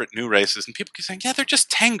my favorite new races, and people keep saying, yeah, they're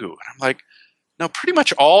just Tengu. And I'm like, no, pretty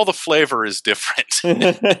much all the flavor is different.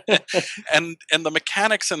 and the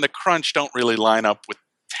mechanics and the crunch don't really line up with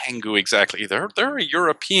Tengu exactly. They're a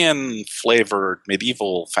European flavored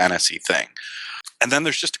medieval fantasy thing. And then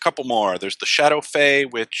there's just a couple more. There's the Shadow Fae,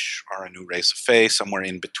 which are a new race of Fae, somewhere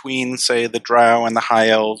in between, say, the Drow and the High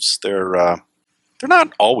Elves. They're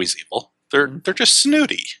not always evil. They're just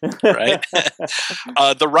snooty, right?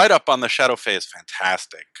 The write-up on the Shadow Fae is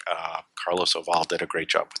fantastic. Carlos Oval did a great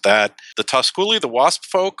job with that. The Tusculi, the Wasp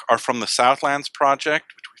folk, are from the Southlands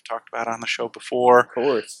Project, which we've talked about on the show before. Of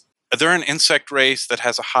course. They're an insect race that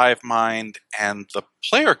has a hive mind, and the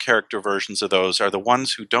player character versions of those are the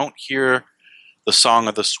ones who don't hear the song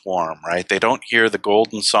of the swarm, right? They don't hear the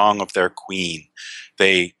golden song of their queen.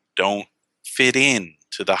 They don't fit in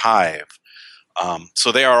to the hive.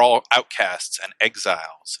 So they are all outcasts and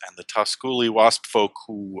exiles. And the Tusculi wasp folk,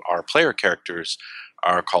 who are player characters,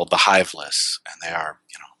 are called the Hiveless. And they are,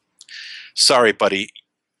 sorry, buddy,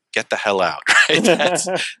 get the hell out, right?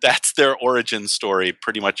 That's their origin story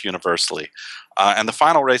pretty much universally. And the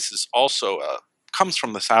final race is also comes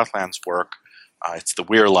from the Southlands work. It's the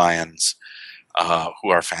Weir Lions, who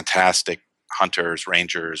are fantastic hunters,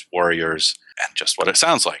 rangers, warriors, and just what it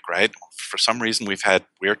sounds like, right? For some reason, we've had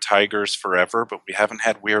Weir Tigers forever, but we haven't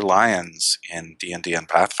had Weir Lions in D&D and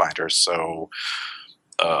Pathfinder, so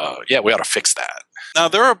we ought to fix that. Now,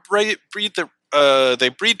 they're a breed that they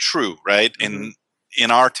breed true, right? Mm-hmm.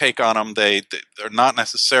 In our take on them, they're not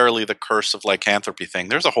necessarily the Curse of Lycanthropy thing.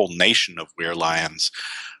 There's a whole nation of Weir Lions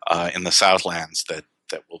in the Southlands that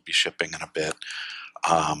we'll be shipping in a bit.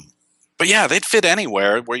 But yeah, they'd fit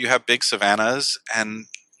anywhere where you have big savannas. And,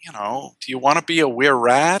 do you want to be a Weir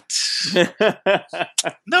Rat?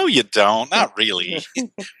 No, you don't. Not really.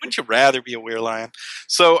 Wouldn't you rather be a Weir Lion?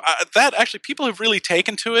 So that actually, people have really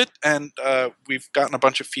taken to it. And we've gotten a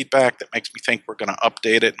bunch of feedback that makes me think we're going to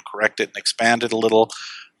update it and correct it and expand it a little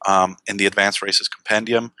in the Advanced Races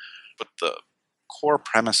Compendium. But the core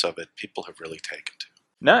premise of it, people have really taken to.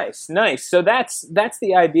 Nice. So that's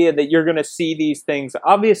the idea, that you're going to see these things.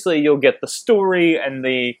 Obviously, you'll get the story and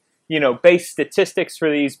the base statistics for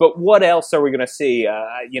these. But what else are we going to see?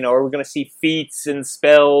 Are we going to see feats and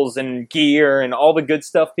spells and gear and all the good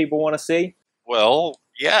stuff people want to see? Well,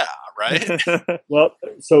 yeah, right. Well,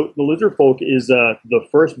 so the Lizard Folk is the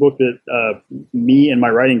first book that me and my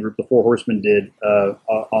writing group, the Four Horsemen, did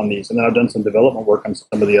on these, and then I've done some development work on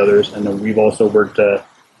some of the others, and then we've also worked.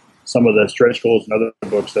 Some of the stretch goals and other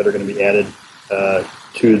books that are going to be added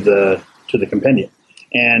to the compendium.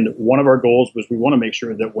 And one of our goals was we want to make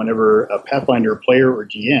sure that whenever a Pathfinder player or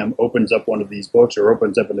GM opens up one of these books or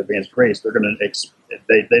opens up an advanced race, they're going to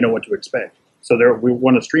they know what to expect. So we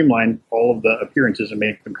want to streamline all of the appearances and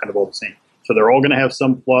make them kind of all the same. So they're all going to have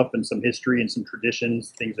some fluff and some history and some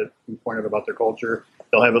traditions, things that we pointed about their culture.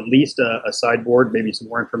 They'll have at least a sideboard, maybe some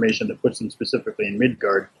more information that puts them specifically in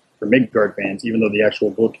Midgard for Midgard fans, even though the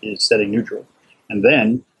actual book is setting neutral. And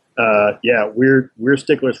then, we're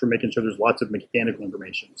sticklers for making sure there's lots of mechanical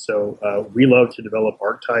information. So we love to develop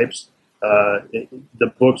archetypes.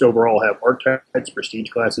 The books overall have archetypes,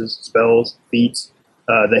 prestige classes, spells, feats.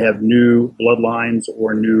 They have new bloodlines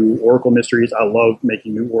or new Oracle mysteries. I love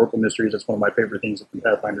making new Oracle mysteries. That's one of my favorite things in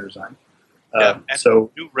Pathfinder design. And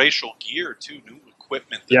new racial gear, too, new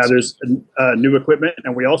equipment. Yeah, there's new equipment,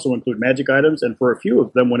 and we also include magic items. And for a few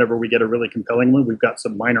of them, whenever we get a really compelling one, we've got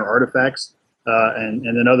some minor artifacts and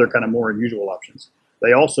then other kind of more unusual options.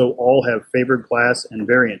 They also all have favored class and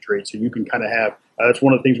variant traits, so you can kind of have. That's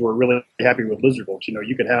one of the things we're really happy with lizard folks.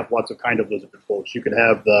 You could have lots of kind of lizard folks. You could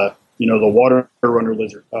have the water runner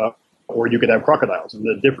lizard, or you could have crocodiles, and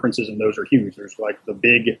the differences in those are huge. There's like the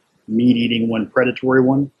big meat-eating one, predatory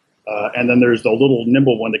one. And then there's the little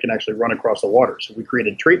nimble one that can actually run across the water. So we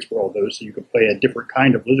created traits for all those, so you could play a different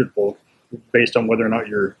kind of lizard folk based on whether or not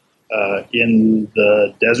you're in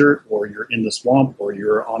the desert, or you're in the swamp, or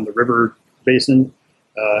you're on the river basin.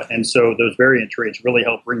 And so those variant traits really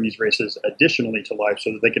help bring these races additionally to life,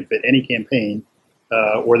 so that they can fit any campaign,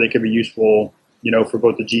 or they can be useful, for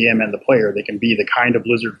both the GM and the player. They can be the kind of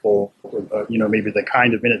lizard folk, or maybe the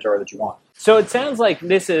kind of minotaur that you want. So it sounds like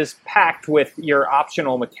this is packed with your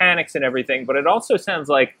optional mechanics and everything, but it also sounds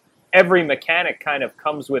like every mechanic kind of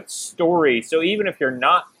comes with story. So even if you're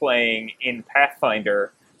not playing in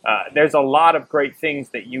Pathfinder, there's a lot of great things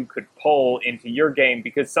that you could pull into your game,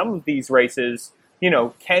 because some of these races,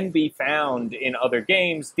 can be found in other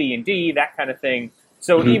games, D&D, that kind of thing.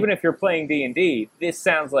 So even if you're playing D&D, this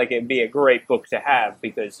sounds like it'd be a great book to have,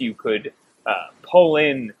 because you could pull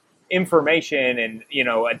in information and,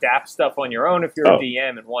 adapt stuff on your own if you're a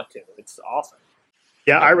DM and want to. It's awesome.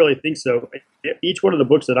 Yeah, I really think so. Each one of the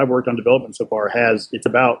books that I've worked on development so far it's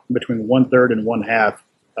about between 1/3 and 1/2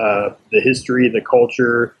 the history, the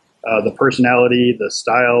culture, the personality, the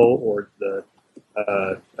style, or the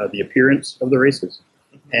appearance of the races.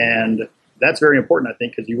 And that's very important, I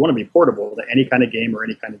think, because you want to be portable to any kind of game or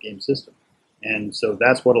any kind of game system. And so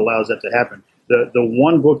that's what allows that to happen. The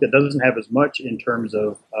one book that doesn't have as much in terms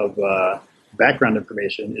of background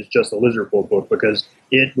information is just the Lizardfolk book, because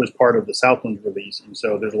it was part of the Southland release. And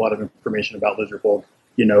so there's a lot of information about Lizardfolk,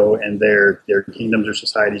 and their kingdoms or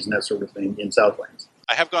societies and that sort of thing in Southlands.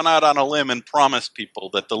 I have gone out on a limb and promised people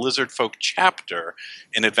that the Lizardfolk chapter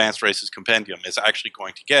in Advanced Races Compendium is actually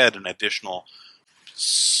going to get an additional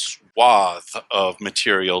swath of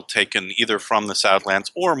material taken either from the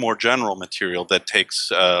Southlands or more general material that takes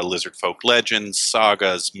Lizardfolk legends,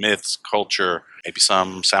 sagas, myths, culture, maybe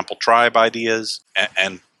some sample tribe ideas,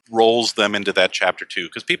 and rolls them into that chapter too.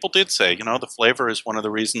 Because people did say, the flavor is one of the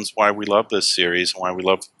reasons why we love this series and why we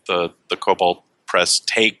love the Cobalt Press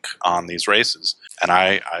take on these races. And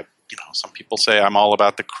I some people say I'm all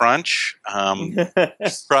about the crunch.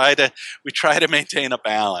 We try to maintain a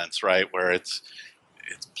balance, right, where it's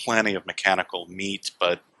plenty of mechanical meat,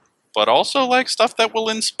 but also like stuff that will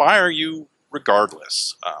inspire you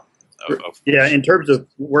regardless. In terms of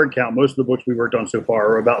word count, most of the books we worked on so far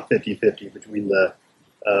are about 50-50 between the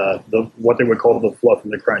what they would call the fluff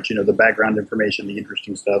and the crunch, the background information, the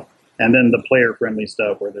interesting stuff, and then the player-friendly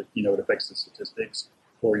stuff where it affects the statistics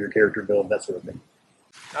or your character build, that sort of thing.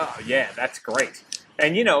 Oh yeah, that's great.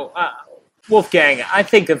 And Wolfgang, I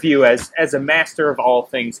think of you as a master of all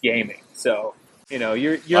things gaming. So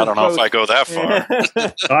you're I don't know if I go that far.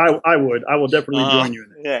 I would. I will definitely join you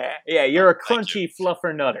in it. Yeah. You're a crunchy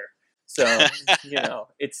fluffer nutter. So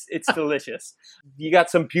it's delicious. You got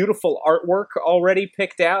some beautiful artwork already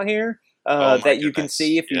picked out here that you can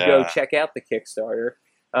see if you go check out the Kickstarter.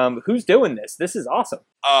 Who's doing this? This is awesome.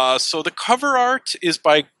 So the cover art is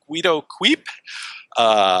by Guido Queep.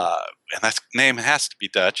 And that name has to be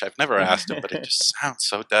Dutch. I've never asked him, but it just sounds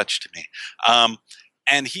so Dutch to me.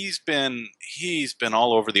 And he's been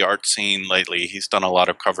all over the art scene lately. He's done a lot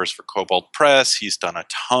of covers for Cobalt Press. He's done a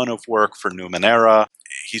ton of work for Numenera.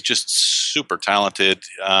 He's just super talented.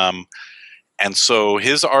 And so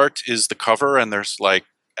his art is the cover, and there's like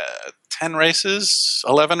 10 races,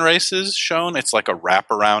 11 races shown. It's like a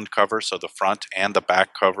wraparound cover, so the front and the back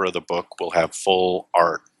cover of the book will have full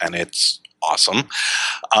art, and it's awesome.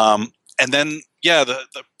 And then,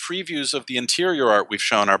 the previews of the interior art we've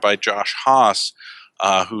shown are by Josh Haas,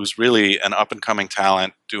 who's really an up-and-coming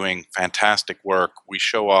talent doing fantastic work. We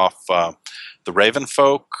show off the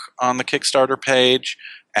Ravenfolk on the Kickstarter page,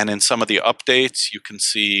 and in some of the updates, you can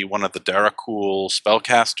see one of the Daracool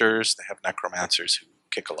spellcasters. They have necromancers who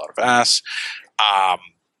kick a lot of ass.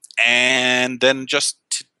 And then just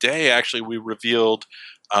today, actually, we revealed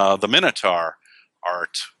the Minotaur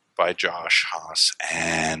art by Josh Haas,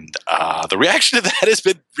 and the reaction to that has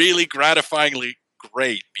been really gratifyingly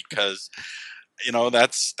great, because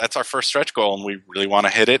that's our first stretch goal, and we really want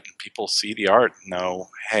to hit it, and people see the art and know,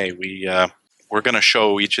 hey, we're going to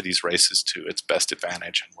show each of these races to its best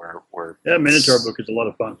advantage, and we're Minotaur book is a lot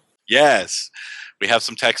of fun. Yes, we have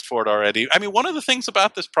some text for it already. I mean, one of the things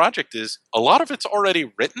about this project is a lot of it's already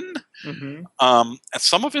written, and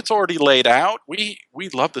some of it's already laid out. We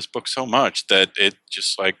love this book so much that it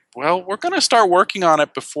just like, well, we're going to start working on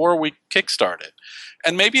it before we kickstart it.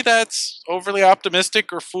 And maybe that's overly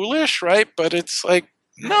optimistic or foolish, right? But it's like,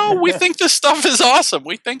 no, we think this stuff is awesome.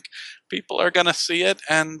 We think people are going to see it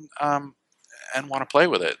and want to play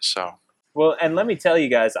with it. So. Well, and let me tell you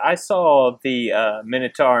guys, I saw the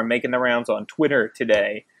Minotaur making the rounds on Twitter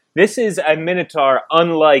today. This is a Minotaur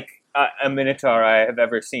unlike a Minotaur I have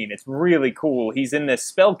ever seen. It's really cool. He's in this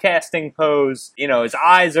spellcasting pose. His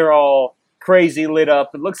eyes are all crazy lit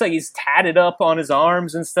up. It looks like he's tatted up on his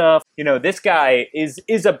arms and stuff. This guy is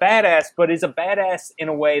a badass, but is a badass in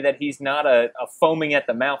a way that he's not a foaming at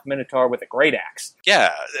the mouth Minotaur with a great axe.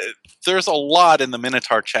 Yeah, there's a lot in the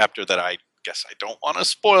Minotaur chapter that I guess I don't want to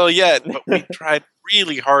spoil yet, but we tried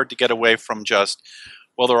really hard to get away from just,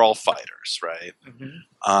 well, they're all fighters, right?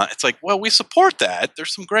 It's like, well, we support that.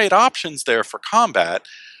 There's some great options there for combat,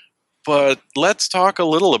 but let's talk a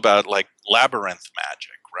little about like labyrinth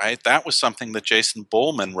magic, right? That was something that Jason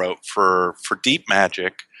Bullman wrote for Deep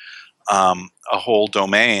Magic, a whole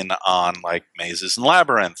domain on like mazes and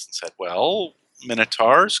labyrinths, and said, well,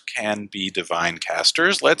 Minotaurs can be divine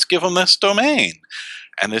casters. Let's give them this domain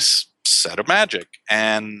and this set of magic,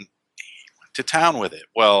 and he went to town with it.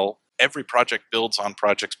 Well, every project builds on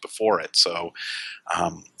projects before it, so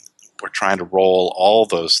we're trying to roll all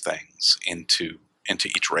those things into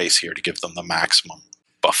each race here to give them the maximum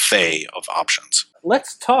buffet of options.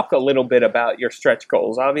 Let's talk a little bit about your stretch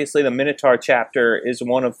goals. Obviously, the Minotaur chapter is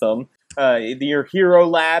one of them. Your Hero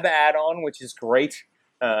Lab add-on, which is great.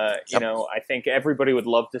 You know, I think everybody would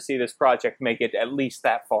love to see this project make it at least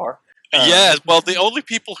that far. Yeah, well, the only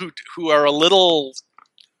people who are a little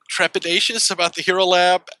trepidatious about the Hero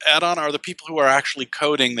Lab add-on are the people who are actually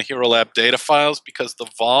coding the Hero Lab data files, because the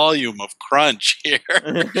volume of crunch here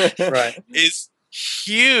Right. is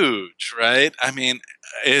huge, right? I mean,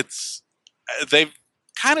 they've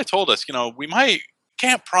kind of told us, you know,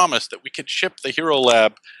 can't promise that we could ship the Hero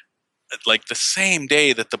Lab like the same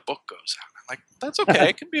day that the book goes out. I'm like, that's okay.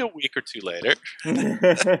 It can be a week or two later.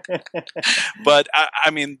 But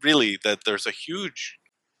I mean, really, that there's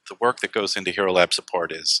the work that goes into Hero Lab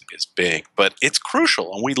support is big, but it's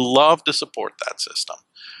crucial, and we love to support that system.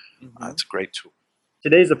 It's a great tool.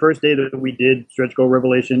 Today's the first day that we did Stretch Goal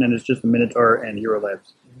Revelation, and it's just the Minotaur and Hero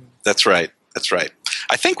Labs. That's right. That's right.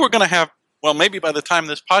 I think we're going to have, well, maybe by the time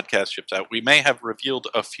this podcast ships out, we may have revealed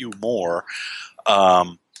a few more.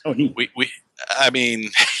 Neat. I mean,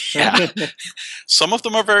 yeah. Some of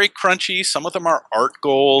them are very crunchy. Some of them are art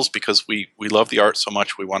goals, because we love the art so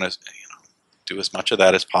much. We want to, do as much of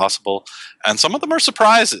that as possible. And some of them are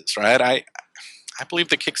surprises, right? I believe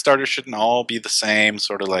the Kickstarter shouldn't all be the same,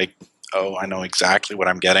 sort of like, oh, I know exactly what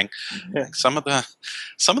I'm getting. Some of the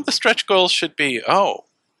stretch goals should be, oh,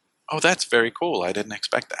 that's very cool. I didn't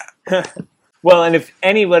expect that. Well, and if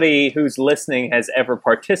anybody who's listening has ever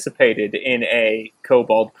participated in a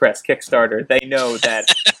Kobold Press Kickstarter, they know that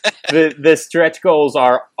the stretch goals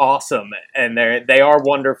are awesome, and they are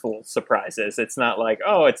wonderful surprises. It's not like,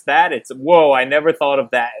 oh, it's that. It's, whoa, I never thought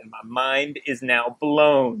of that, and my mind is now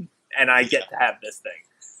blown, and I get to have this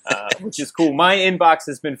thing, which is cool. My inbox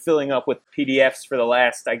has been filling up with PDFs for the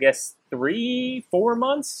last, I guess, 3-4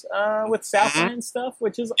 months with Southland stuff,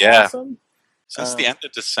 which is awesome. Since the end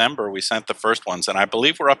of December, we sent the first ones, and I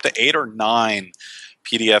believe we're up to 8 or 9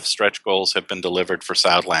 PDF stretch goals have been delivered for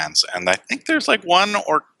Southlands, and I think there's like 1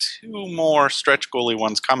 or 2 more stretch goalie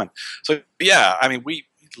ones coming. So yeah, I mean, we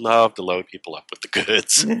love to load people up with the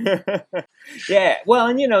goods. Yeah, well,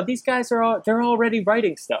 and these guys they're already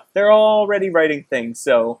writing stuff. They're already writing things,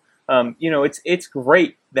 so it's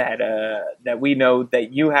great that we know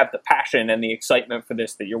that you have the passion and the excitement for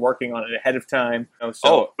this, that you're working on it ahead of time.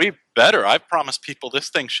 We better. I've promised people this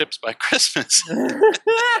thing ships by Christmas.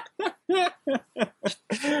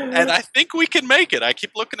 And I think we can make it. I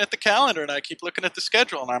keep looking at the calendar and I keep looking at the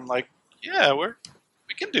schedule, and I'm like, yeah,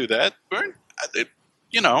 we can do that.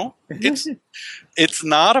 It's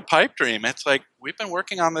not a pipe dream. It's like, we've been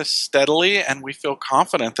working on this steadily, and we feel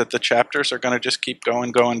confident that the chapters are going to just keep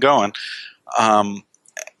going.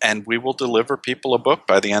 And we will deliver people a book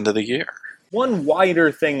by the end of the year. One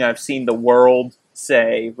wider thing I've seen the world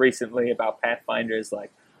say recently about Pathfinder is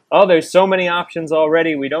like, oh, there's so many options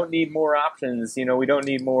already. We don't need more options. We don't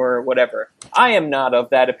need more whatever. I am not of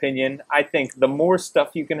that opinion. I think the more stuff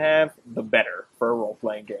you can have, the better for a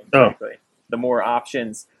role-playing game, frankly. The more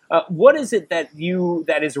options. What is it that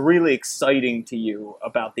is really exciting to you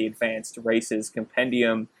about the Advanced Races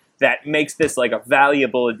Compendium that makes this like a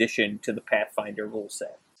valuable addition to the Pathfinder rule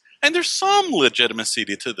set? And there's some legitimacy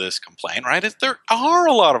to this complaint, right? There are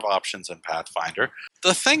a lot of options in Pathfinder.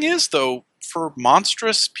 The thing is, though, for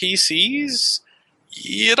monstrous PCs,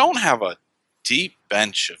 you don't have a deep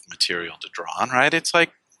bench of material to draw on, right? It's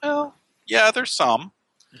like, well, yeah, there's some,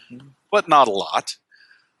 but not a lot.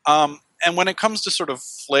 And when it comes to sort of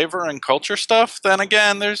flavor and culture stuff, then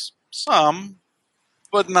again, there's some,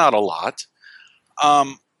 but not a lot.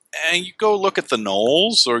 And you go look at the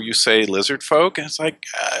gnolls, or you say lizard folk, and it's like,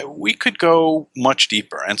 we could go much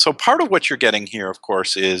deeper. And so part of what you're getting here, of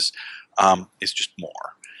course, is just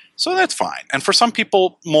more. So that's fine. And for some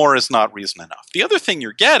people, more is not reason enough. The other thing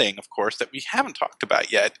you're getting, of course, that we haven't talked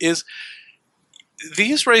about yet is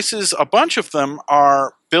these races, a bunch of them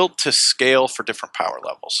are built to scale for different power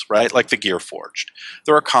levels, right? Like the Gearforged.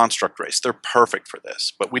 They're a construct race. They're perfect for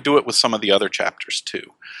this. But we do it with some of the other chapters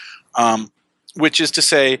too. Which is to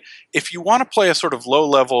say, if you want to play a sort of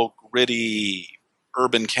low-level, gritty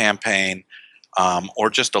urban campaign, or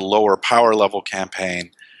just a lower power level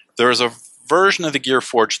campaign, there is a version of the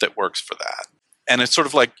Gearforged that works for that. And it's sort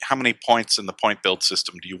of like, how many points in the point build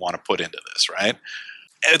system do you want to put into this, right?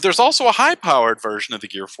 There's also a high-powered version of the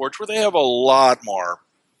Gearforged where they have a lot more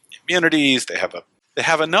immunities. They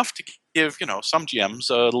have enough to give, some GMs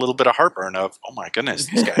a little bit of heartburn of, oh my goodness,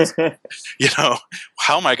 these guys,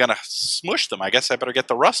 how am I going to smush them? I guess I better get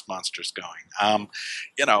the rust monsters going.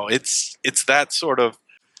 It's that sort of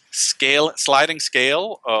sliding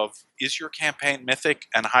scale of, is your campaign mythic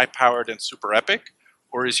and high-powered and super epic?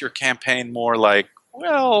 Or is your campaign more like,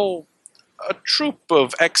 well, a troop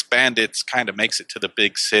of ex-bandits kind of makes it to the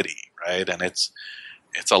big city, right? And it's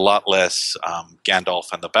a lot less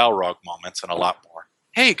Gandalf and the Balrog moments and a lot more,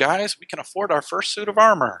 hey guys, we can afford our first suit of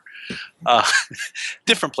armor.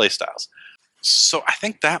 Different play styles. So I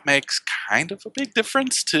think that makes kind of a big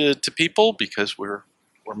difference to people because we're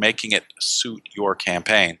making it suit your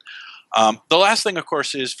campaign. The last thing, of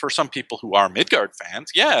course, is for some people who are Midgard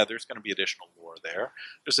fans, yeah, there's going to be additional lore there.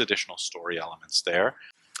 There's additional story elements there.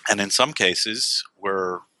 And in some cases,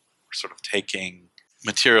 we're sort of taking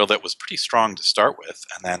material that was pretty strong to start with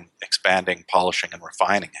and then expanding, polishing, and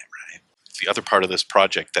refining it, right? The other part of this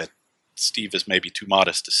project that Steve is maybe too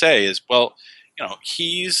modest to say is, well, you know,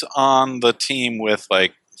 he's on the team with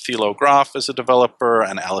like Thilo Groff as a developer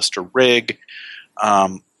and Alistair Rigg.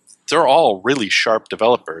 They're all really sharp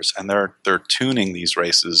developers, and they're tuning these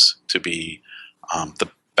races to be the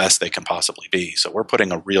best they can possibly be. So we're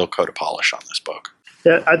putting a real coat of polish on this book.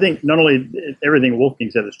 Yeah, I think not only everything Wolfgang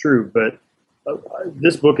said is true, but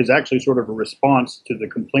this book is actually sort of a response to the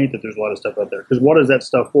complaint that there's a lot of stuff out there. Because what is that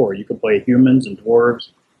stuff for? You can play humans and dwarves.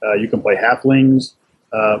 You can play halflings.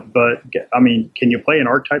 But, I mean, can you play an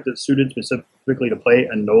archetype that's suited specifically to play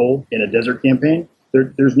a Gnoll in a desert campaign?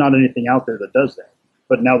 There's not anything out there that does that.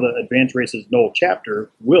 But now the Advanced Races Gnoll chapter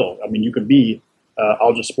will. I mean, you can be,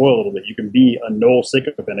 I'll just spoil a little bit, you can be a Gnoll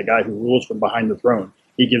sycophant, a guy who rules from behind the throne.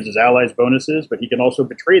 He gives his allies bonuses, but he can also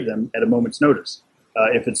betray them at a moment's notice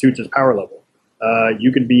if it suits his power level.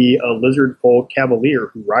 You could be a lizard folk cavalier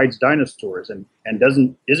who rides dinosaurs and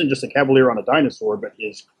isn't just a cavalier on a dinosaur, but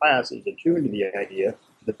his class is attuned to the idea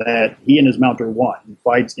that he and his mount are one. He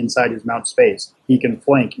fights inside his mount space. He can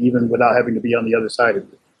flank even without having to be on the other side of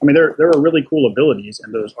it. I mean, there are really cool abilities,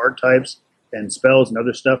 and those archetypes and spells and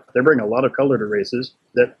other stuff, they bring a lot of color to races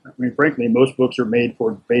that, I mean, frankly, most books are made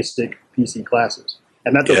for basic PC classes.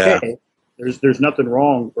 And that's okay. There's nothing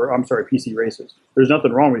wrong, or I'm sorry, PC races. There's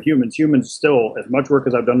nothing wrong with humans. Humans still, as much work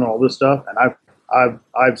as I've done on all this stuff, and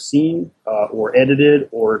I've seen or edited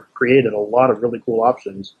or created a lot of really cool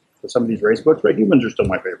options for some of these race books, but humans are still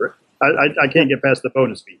my favorite. I can't get past the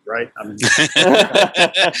bonus feed, right? I mean,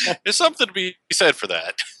 there's something to be said for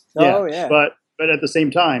that. Yeah, Oh, yeah. But at the same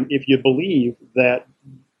time, if you believe that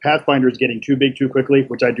Pathfinder is getting too big too quickly,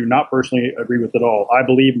 which I do not personally agree with at all, I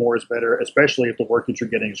believe more is better, especially if the work that you're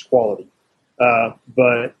getting is quality.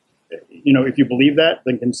 But you know, if you believe that,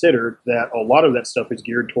 then consider that a lot of that stuff is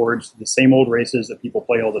geared towards the same old races that people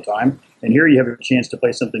play all the time. And here you have a chance to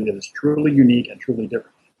play something that is truly unique and truly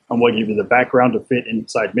different. And we'll give you the background to fit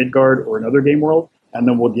inside Midgard or another game world, and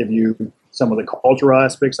then we'll give you some of the cultural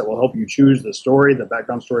aspects that will help you choose the story, the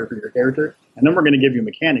background story for your character. And then we're going to give you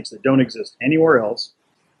mechanics that don't exist anywhere else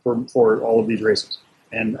for all of these races.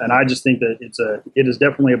 And I just think that it is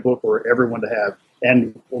definitely a book for everyone to have.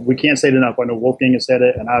 And we can't say it enough. I know Wolfgang has said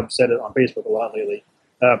it, and I've said it on Facebook a lot lately.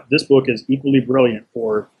 This book is equally brilliant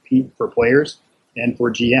for players and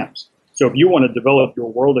for GMs. So if you want to develop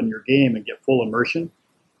your world and your game and get full immersion,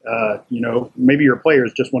 you know, maybe your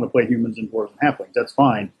players just want to play humans and dwarves and halflings. That's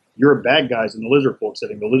fine. You're bad guys in the lizard folk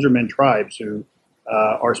setting, the lizardmen tribes who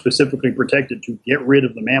are specifically protected to get rid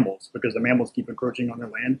of the mammals because the mammals keep encroaching on their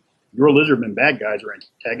land. Your lizardmen bad guys or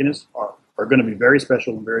antagonists are going to be very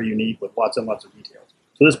special and very unique with lots and lots of details.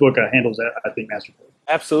 So this book handles that, I think, masterfully.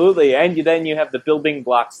 Absolutely, and then you have the building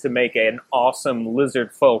blocks to make an awesome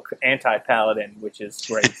lizard folk anti-paladin, which is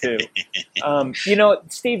great too. You know,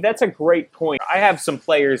 Steve, that's a great point. I have some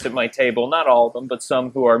players at my table, not all of them, but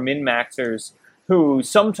some who are min-maxers who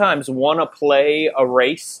sometimes want to play a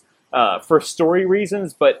race for story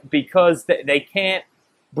reasons, but because they can't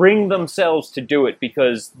bring themselves to do it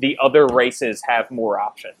because the other races have more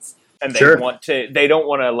options, and they don't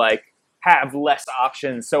want to like have less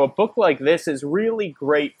options. So a book like this is really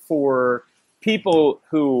great for people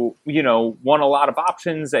who, you know, want a lot of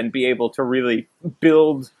options and be able to really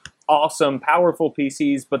build awesome, powerful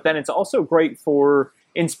PCs. But then it's also great for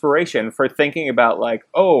inspiration, for thinking about like,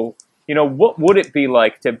 oh, you know, what would it be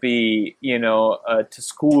like to be, you know,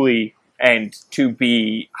 Tusculi and to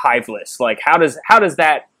be hiveless? Like, how does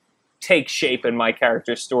that take shape in my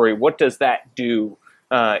character's story? What does that do?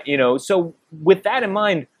 You know, so with that in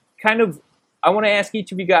mind, I want to ask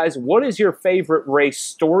each of you guys, what is your favorite race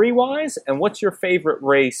story-wise, and what's your favorite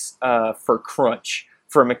race for crunch,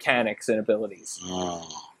 for mechanics and abilities?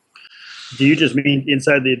 Do you just mean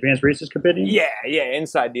inside the Advanced Races Compendium? Yeah,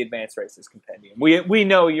 inside the Advanced Races Compendium. We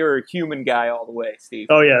know you're a human guy all the way, Steve.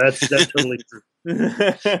 Oh yeah, that's totally true.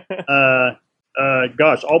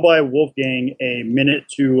 Gosh, I'll buy Wolfgang a minute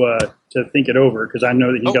to think it over because I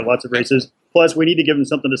know that he's got lots of races. Plus, we need to give him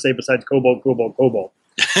something to say besides Cobalt, Cobalt, Cobalt.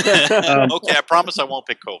 Okay, I promise I won't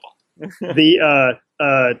pick Cobalt.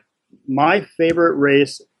 My favorite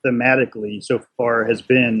race thematically so far has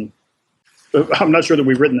been. I'm not sure that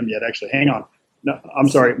we've written them yet. Actually, hang on. No, I'm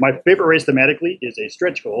sorry. My favorite race thematically is a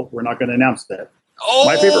stretch goal. We're not going to announce that. Oh!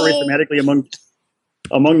 My favorite race thematically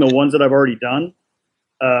among the ones that I've already done,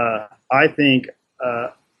 I think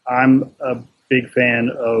I'm a big fan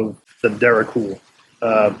of the Daracool.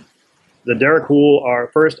 The Daracool are,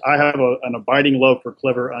 first, I have an abiding love for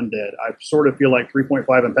clever undead. I sort of feel like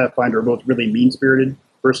 3.5 and Pathfinder are both really mean-spirited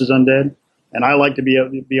versus undead, and I like to be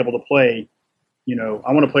able to play,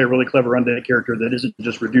 I want to play a really clever undead character that isn't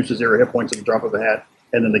just reduces their hit points at the drop of a hat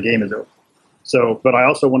and then the game is over. So, but I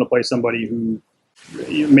also want to play somebody who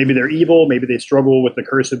maybe they're evil, maybe they struggle with the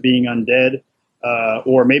curse of being undead,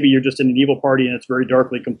 or maybe you're just in an evil party and it's very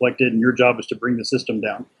darkly complected and your job is to bring the system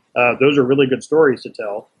down. Those are really good stories to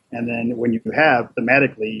tell. And then when you have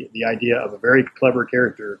thematically the idea of a very clever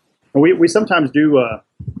character, and we sometimes do, I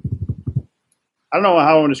don't know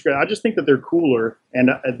how I want to describe it. I just think that they're cooler and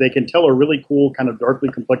they can tell a really cool kind of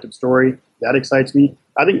darkly complected story. That excites me.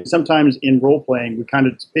 I think sometimes in role-playing, we kind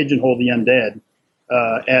of pigeonhole the undead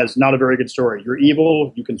as not a very good story. You're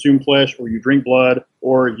evil, you consume flesh, or you drink blood,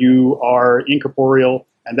 or you are incorporeal,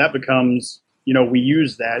 and that becomes, we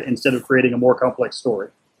use that instead of creating a more complex story.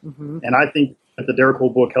 Mm-hmm. And I think that the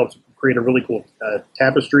Daracool book helps create a really cool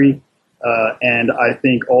tapestry. And I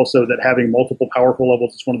think also that having multiple powerful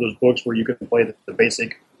levels is one of those books where you can play the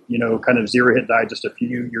basic, kind of zero hit die, just a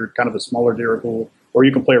few. You're kind of a smaller Daracool, or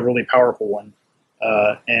you can play a really powerful one.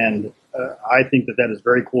 And I think that is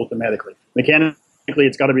very cool thematically. Mechanically,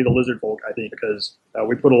 it's got to be the Lizard Folk, I think, because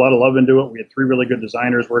we put a lot of love into it. We had 3 really good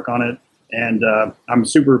designers work on it. And I'm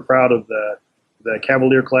super proud of the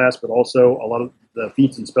Cavalier class, but also a lot of the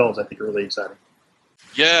feats and spells I think are really exciting.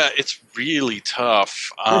 Yeah, it's really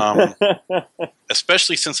tough,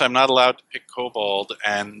 especially since I'm not allowed to pick Kobold,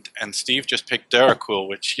 and Steve just picked Daracool,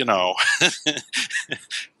 which, Oh,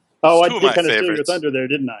 I did kind of steal your thunder there,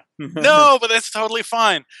 didn't I? No, but that's totally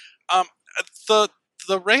fine.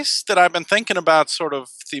 The race that I've been thinking about sort of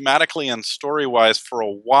thematically and story-wise for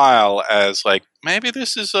a while as, like, maybe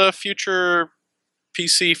this is a future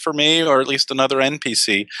PC for me, or at least another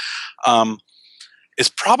NPC, is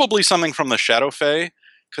probably something from the Shadow Fae,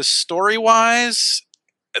 because story-wise,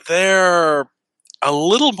 they're a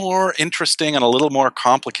little more interesting and a little more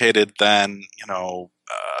complicated than,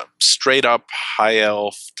 straight-up high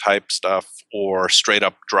elf type stuff or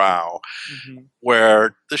straight-up drow,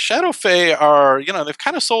 where the Shadow Fae are, they've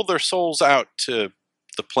kind of sold their souls out to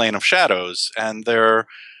the plane of shadows, and they're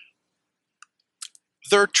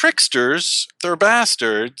tricksters, they're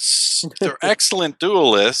bastards, they're excellent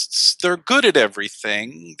duelists, they're good at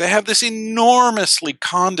everything, they have this enormously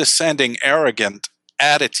condescending, arrogant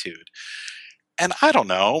attitude. And I don't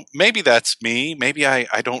know, maybe that's me, maybe I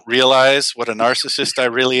don't realize what a narcissist I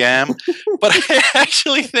really am, but I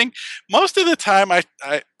actually think most of the time I'm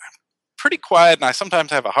pretty quiet and I sometimes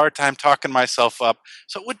have a hard time talking myself up.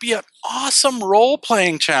 So it would be an awesome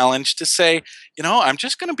role-playing challenge to say, I'm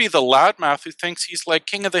just going to be the loudmouth who thinks he's like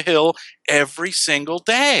king of the hill every single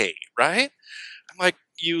day, right? I'm like,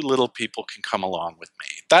 you little people can come along with me.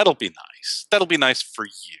 That'll be nice. That'll be nice for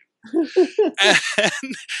you.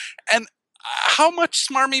 and how much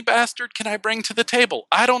smarmy bastard can I bring to the table?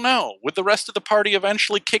 I don't know. Would the rest of the party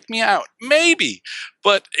eventually kick me out? Maybe,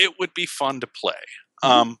 but it would be fun to play.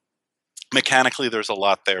 Mechanically, there's a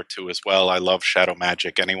lot there too as well. I love shadow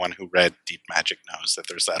magic. Anyone who read Deep Magic knows that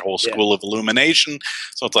there's that whole school of illumination.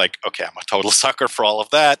 So it's like, okay, I'm a total sucker for all of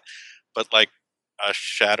that. But like a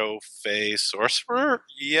Shadow Fae sorcerer,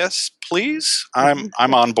 yes, please. I'm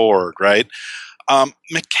on board, right?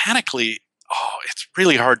 Mechanically, it's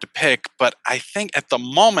really hard to pick. But I think at the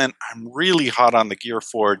moment I'm really hot on the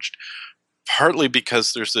Gearforged, partly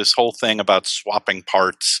because there's this whole thing about swapping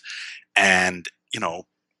parts and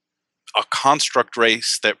a construct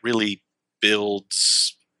race that really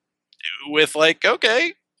builds with like,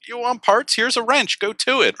 okay, you want parts, here's a wrench, go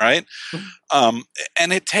to it, right?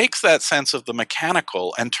 And it takes that sense of the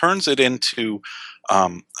mechanical and turns it into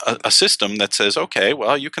a system that says, okay,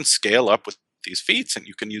 well, you can scale up with these feats and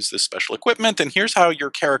you can use this special equipment, and here's how your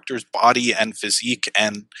character's body and physique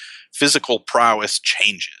and physical prowess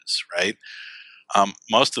changes, right?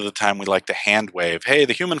 Most of the time we like to hand wave, hey,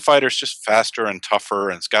 the human fighter's just faster and tougher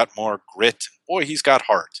and it's got more grit. Boy, he's got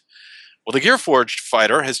heart. Well, the Gearforged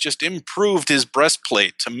fighter has just improved his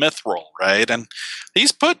breastplate to mithril, right? And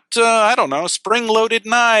he's put, spring-loaded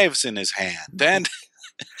knives in his hand. And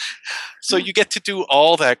So you get to do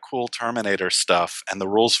all that cool Terminator stuff, and the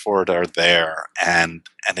rules for it are there, and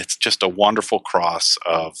it's just a wonderful cross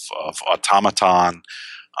of Automaton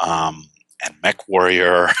and Mech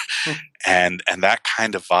Warrior and that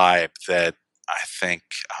kind of vibe that I think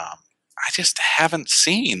I just haven't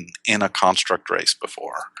seen in a construct race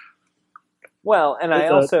before. Well, and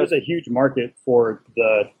there's a huge market for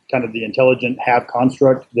the kind of the intelligent have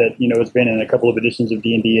construct that has been in a couple of editions of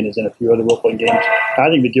D&D and is in a few other role-playing games. I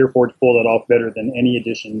think the Gearforge pulled that off better than any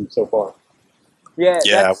edition so far.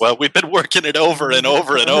 Yeah. Well, we've been working it over and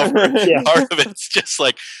over and over. Yeah. Part of it's just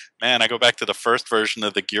like, man, I go back to the first version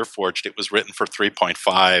of the Gearforged. It was written for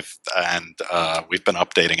 3.5, and we've been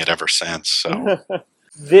updating it ever since. So.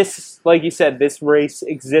 This, like you said, this race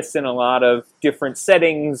exists in a lot of different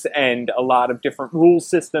settings and a lot of different rule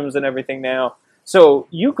systems and everything now. So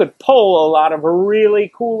you could pull a lot of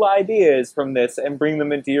really cool ideas from this and bring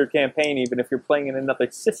them into your campaign, even if you're playing in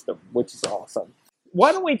another system, which is awesome.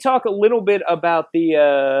 Why don't we talk a little bit about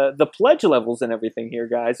the pledge levels and everything here,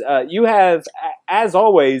 guys? You have, as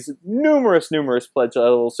always, numerous pledge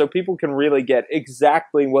levels, so people can really get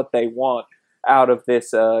exactly what they want out of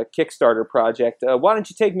this Kickstarter project. Why don't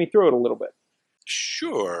you take me through it a little bit?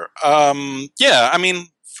 Sure. Yeah, I mean,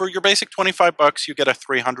 for your basic $25, you get a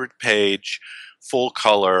 300-page, full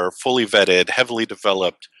color, fully vetted, heavily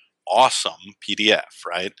developed, awesome PDF,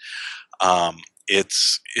 right?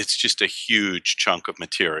 It's just a huge chunk of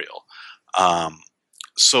material.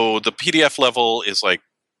 So the PDF level is like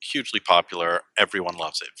hugely popular. Everyone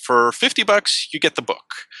loves it. For $50, you get the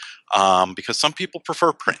book. Because some people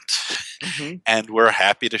prefer print, and we're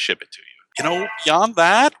happy to ship it to you. Beyond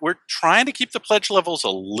that, we're trying to keep the pledge levels a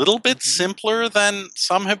little bit simpler than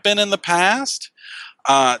some have been in the past.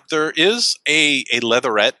 There is a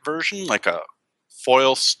leatherette version, like a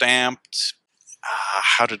foil stamped,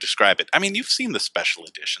 how to describe it. I mean, you've seen the special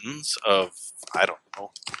editions of, I don't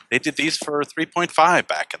know, they did these for 3.5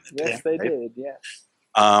 back in the day. Yes, they did, yes.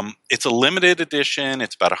 It's a limited edition.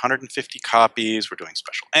 It's about 150 copies. We're doing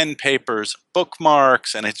special end papers,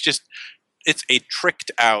 bookmarks, and it's a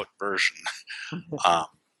tricked out version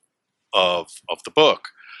of the book.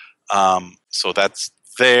 So that's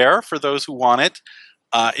there for those who want it.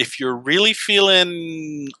 If you're really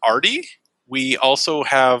feeling arty, we also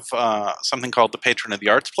have something called the Patron of the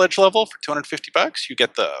Arts pledge level for $250. You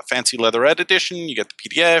get the fancy leatherette edition. You get the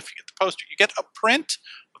PDF. You get the poster. You get a print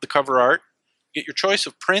of the cover art. Get your choice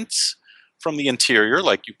of prints from the interior,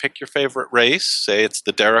 like you pick your favorite race. Say it's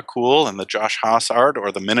the Daracool and the Josh Haas art, or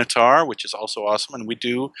the Minotaur, which is also awesome. And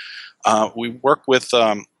we work with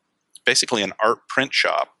basically an art print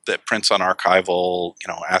shop that prints on archival,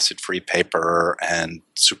 acid-free paper and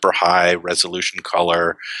super high resolution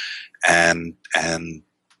color. And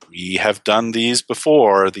we have done these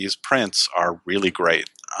before. These prints are really great.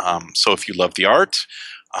 So if you love the art,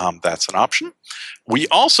 that's an option. We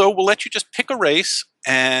also will let you just pick a race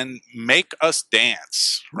and make us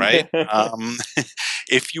dance, right?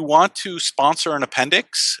 If you want to sponsor an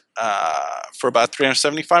appendix for about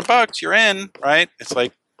 $375, you're in, right? It's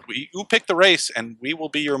like, you pick the race and we will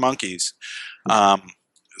be your monkeys.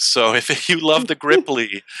 So if you love the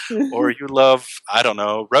Gripply, or you love, I don't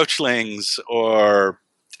know, Roachlings, or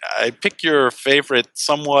I pick your favorite,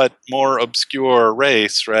 somewhat more obscure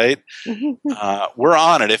race, right? We're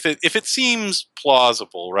on it. If it seems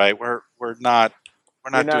plausible, right? We're not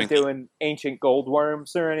doing ancient gold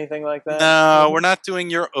worms or anything like that. No, we're not doing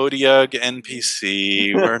your Odiug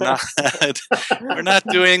NPC. We're not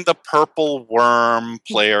doing the purple worm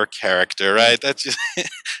player character, right? That's just,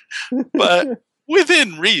 but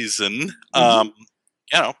within reason,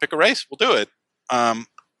 pick a race. We'll do it.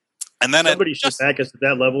 And then somebody should back us at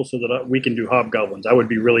that level so that we can do hobgoblins. I would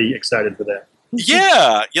be really excited for that.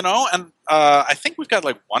 Yeah, and I think we've got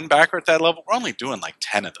like one backer at that level. We're only doing like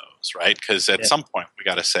 10 of those, right? Because at some point we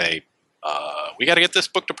got to say, we got to get this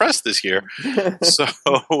book to press this year. So,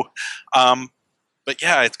 but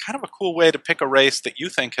yeah, it's kind of a cool way to pick a race that you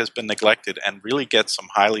think has been neglected and really get some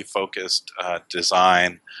highly focused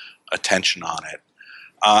design attention on it.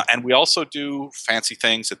 And we also do fancy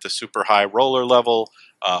things at the super high roller level.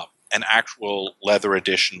 An actual leather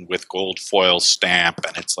edition with gold foil stamp,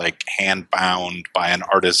 and it's like hand bound by an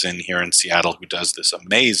artisan here in Seattle who does this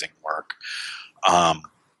amazing work. And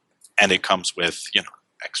it comes with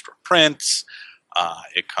extra prints.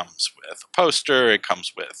 It comes with a poster. It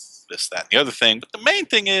comes with this, that, and the other thing. But the main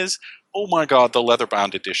thing is, oh my God, the leather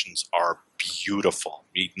bound editions are beautiful.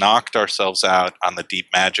 We knocked ourselves out on the Deep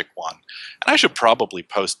Magic one, and I should probably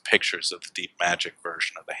post pictures of the Deep Magic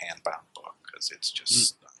version of the hand bound book because it's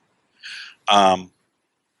just. And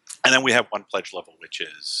then we have one pledge level, which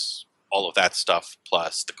is all of that stuff,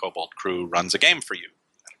 plus the Cobalt crew runs a game for you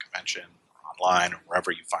at a convention, or online, or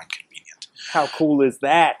wherever you find convenient. How cool is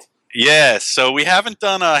that? Yes, so we haven't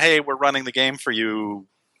done a, hey, we're running the game for you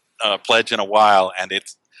pledge in a while, and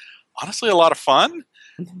it's honestly a lot of fun,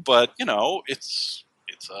 but,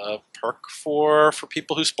 it's a perk for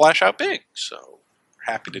people who splash out big, so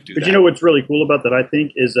we're happy to do that. But you know what's really cool about that, I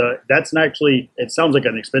think, is that's not actually, it sounds like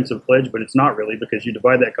an expensive pledge, but it's not really, because you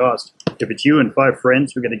divide that cost. If it's you and 5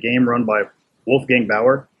 friends who get a game run by Wolfgang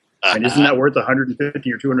Bauer, and isn't that worth $150 or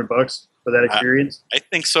 $200 for that experience? I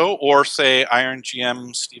think so, or say Iron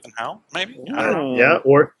GM Stephen Howe, maybe? I don't know. Yeah,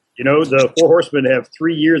 or, the Four Horsemen have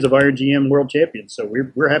 3 years of Iron GM world champions, so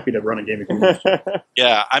we're happy to run a game of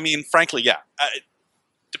Yeah, I mean, frankly, yeah. It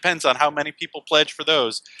depends on how many people pledge for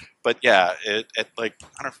those, but yeah, at like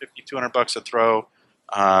 $150, $200 a throw,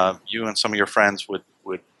 you and some of your friends will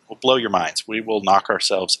blow your minds. We will knock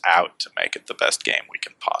ourselves out to make it the best game we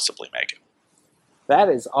can possibly make it. That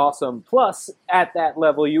is awesome. Plus, at that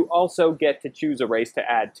level, you also get to choose a race to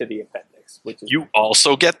add to the appendix, which is you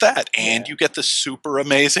also get that, and you get the super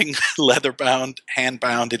amazing leather-bound,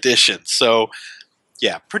 hand-bound edition. So,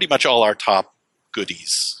 yeah, pretty much all our top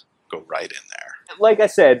goodies go right in there. Like I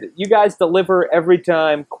said, you guys deliver every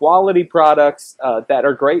time quality products that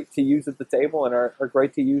are great to use at the table and are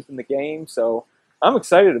great to use in the game. So I'm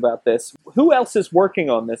excited about this. Who else is working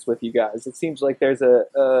on this with you guys? It seems like there's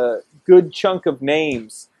a good chunk of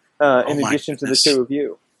names in addition to the two of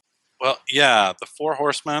you. Well, yeah, the Four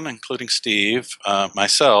Horsemen, including Steve,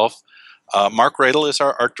 myself. Mark Radel is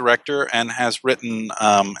our art director and has written,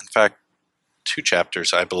 in fact, 2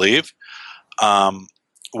 chapters, I believe.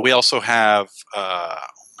 We also have,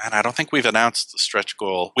 I don't think we've announced the stretch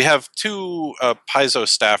goal. We have 2 Paizo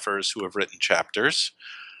staffers who have written chapters.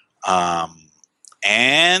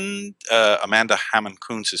 And Amanda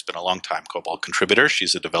Hammond-Coons has been a long-time Cobalt contributor.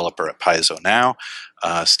 She's a developer at Paizo now.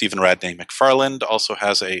 Stephen Radney McFarland also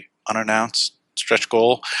has a unannounced stretch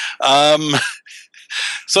goal.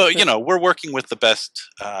 So, we're working with the best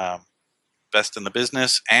in the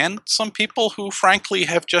business, and some people who, frankly,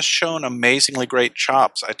 have just shown amazingly great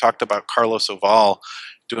chops. I talked about Carlos Oval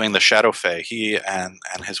doing the Shadow Fae. He and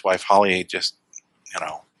his wife Holly just,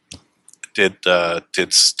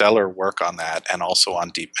 did stellar work on that, and also on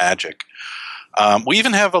Deep Magic. We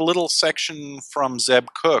even have a little section from Zeb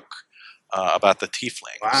Cook about the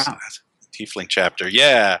Tieflings. Wow. Tiefling chapter,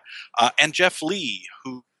 yeah. And Jeff Lee,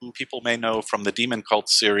 who people may know from the Demon Cult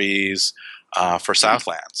series for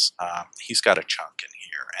Southlands. He's got a chunk in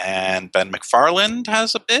here. And Ben McFarland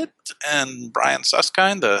has a bit, and Brian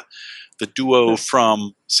Susskind, the duo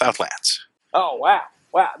from Southlands. Oh, wow.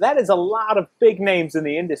 Wow, that is a lot of big names in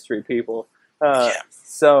the industry, people. Yeah.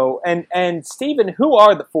 So, and Stephen, who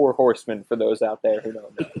are the Four Horsemen for those out there who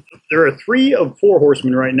don't know? There are 3 of Four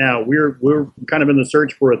Horsemen right now. We're kind of in the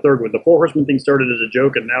search for a third one. The Four Horsemen thing started as a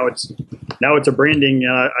joke, and now it's a branding.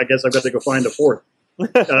 I guess I've got to go find a 4th.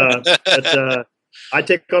 But I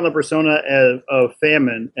take on the persona of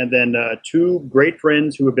Famine, and then 2 great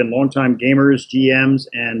friends who have been longtime gamers, GMs,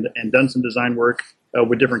 and done some design work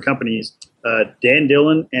with different companies. Dan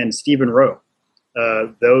Dillon and Stephen Rowe.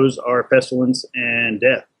 Those are Pestilence and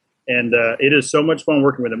Death. And it is so much fun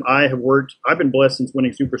working with them. I've been blessed since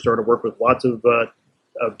winning Superstar to work with lots of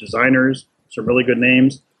designers, some really good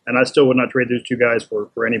names, and I still would not trade those 2 guys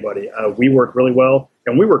for anybody. We work really well,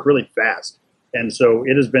 and we work really fast. And so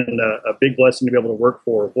it has been a big blessing to be able to work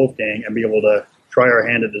for Wolfgang and be able to try our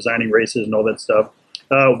hand at designing races and all that stuff.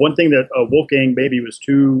 One thing that Wolfgang maybe was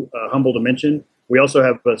too humble to mention, we also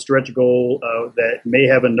have a stretch goal that may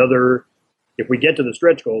have another, if we get to the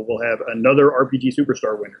stretch goal, we'll have another RPG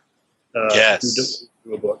Superstar winner. Yes.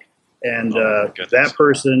 Who do a book. And that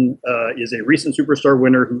person is a recent Superstar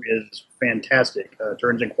winner who is fantastic.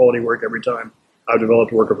 Turns in quality work every time. I've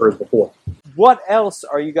developed work of hers before. What else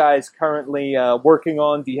are you guys currently working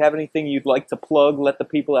on? Do you have anything you'd like to plug, let the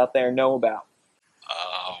people out there know about?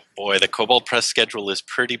 Oh, boy, the Cobalt Press schedule is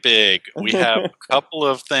pretty big. We have a couple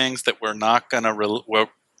of things that we're not going to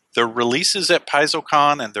they're releases at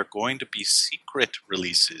PaizoCon, and they're going to be secret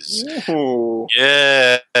releases. Ooh.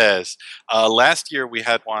 Yes. Last year we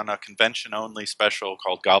had a convention-only special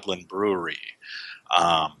called Goblin Brewery.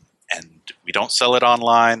 And we don't sell it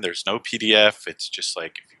online. There's no PDF. It's just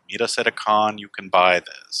like, if you meet us at a con, you can buy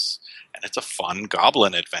this. And it's a fun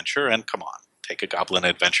goblin adventure. And come on, take a goblin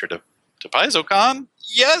adventure to PaizoCon?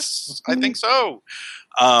 Yes, I think so.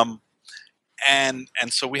 And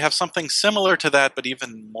so we have something similar to that, but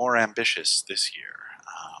even more ambitious this year.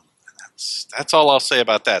 And that's all I'll say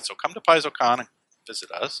about that. So come to PaizoCon and visit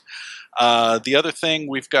us. The other thing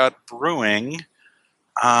we've got brewing, man,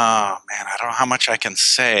 I don't know how much I can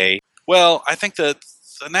say. Well, I think that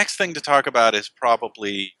the next thing to talk about is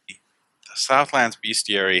probably the Southlands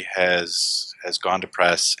Bestiary has gone to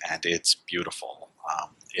press, and it's beautiful.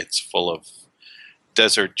 It's full of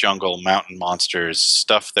desert, jungle, mountain monsters,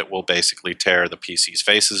 stuff that will basically tear the PC's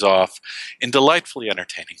faces off in delightfully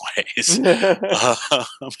entertaining ways.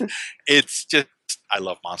 It's just, I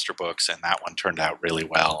love monster books, and that one turned out really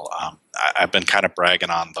well. I've been kind of bragging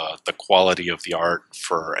on the quality of the art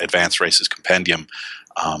for Advanced Races Compendium,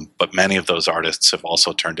 but many of those artists have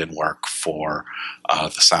also turned in work for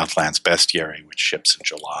the Southlands Bestiary, which ships in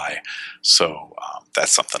July. So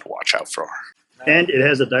that's something to watch out for. And it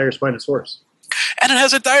has a dire Spinosaurus. And it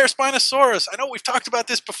has a dire Spinosaurus. I know we've talked about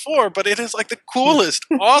this before, but it is like the coolest,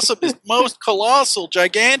 awesomest, most colossal,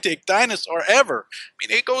 gigantic dinosaur ever. I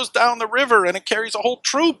mean, it goes down the river and it carries a whole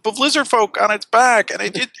troop of lizard folk on its back, and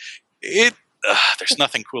there's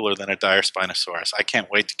nothing cooler than a dire Spinosaurus. I can't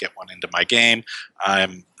wait to get one into my game.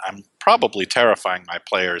 I'm probably terrifying my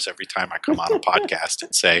players every time I come on a podcast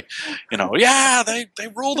and say, yeah, they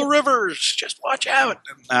rule the rivers. Just watch out.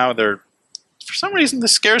 And now for some reason,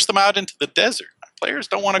 this scares them out into the desert. My players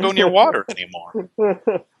don't want to go near water anymore.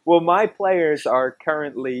 Well, my players are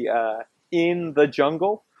currently in the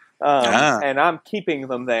jungle, and I'm keeping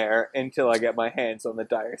them there until I get my hands on the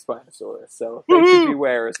dire Spinosaurus. So they should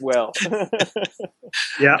beware as well.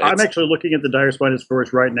 Yeah, I'm actually looking at the dire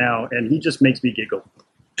Spinosaurus right now, and he just makes me giggle.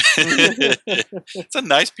 It's a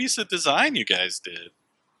nice piece of design you guys did.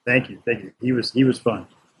 Thank you. He was fun.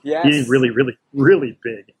 Yes. He's really, really, really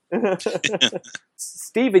big.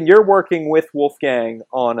 Stephen, you're working with Wolfgang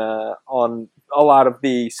on a lot of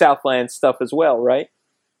the Southland stuff as well, right?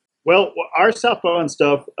 Well, our Southbound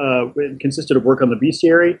stuff consisted of work on the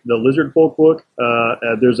Bestiary, the Lizard Folk book.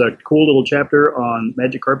 There's a cool little chapter on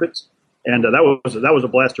magic carpets, and that was a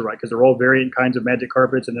blast to write because they're all variant kinds of magic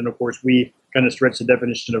carpets. And then, of course, we kind of stretched the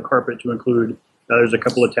definition of carpet to include there's a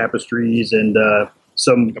couple of tapestries and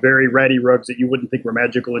some very ratty rugs that you wouldn't think were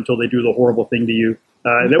magical until they do the horrible thing to you.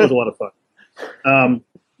 That was a lot of fun.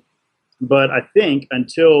 But I think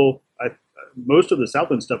most of the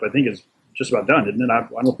Southland stuff, I think, is just about done, isn't it? I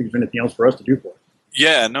don't think there's anything else for us to do for it.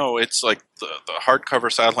 Yeah, no, it's like the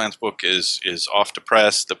hardcover Southlands book is off to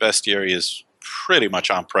press. The Bestiary is pretty much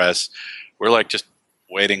on press. We're like just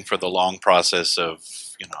waiting for the long process of,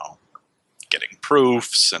 getting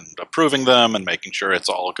proofs and approving them and making sure it's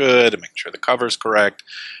all good and making sure the cover's correct,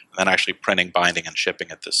 and then actually printing, binding, and shipping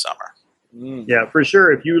it this summer. Yeah, for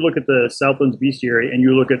sure. If you look at the Southlands Bestiary and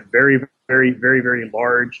you look at very, very, very, very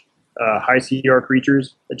large high CR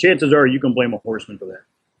creatures, the chances are you can blame a horseman for that.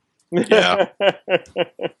 Yeah.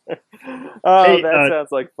 That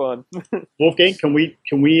sounds like fun. Wolfgang, can we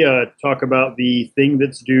talk about the thing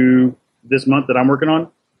that's due this month that I'm working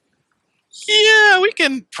on? Yeah, we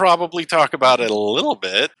can probably talk about it a little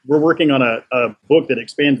bit. We're working on a book that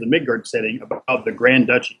expands the Midgard setting about the Grand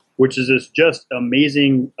Duchy, which is this just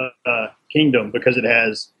amazing kingdom because it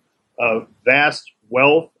has vast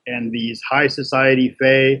wealth and these high society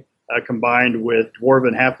fae combined with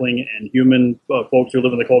dwarven, halfling, and human folks who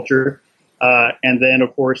live in the culture. And then,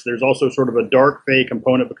 of course, there's also sort of a dark fae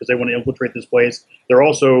component because they want to infiltrate this place. There are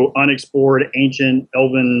also unexplored ancient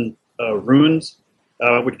elven ruins,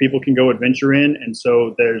 which people can go adventure in. And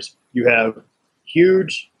so you have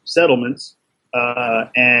huge settlements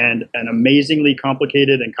and an amazingly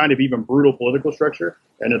complicated and kind of even brutal political structure.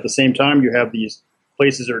 And at the same time, you have these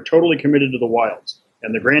places that are totally committed to the wilds.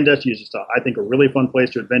 And the Grand Duchy is just, I think, a really fun place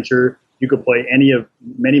to adventure. You could play any of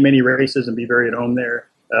many, many races and be very at home there.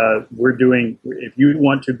 We're doing, if you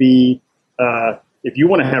want to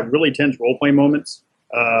have really tense role-play moments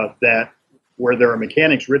where there are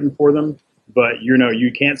mechanics written for them, but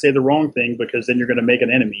you can't say the wrong thing because then you're going to make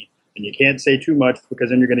an enemy, and you can't say too much because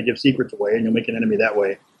then you're going to give secrets away and you'll make an enemy that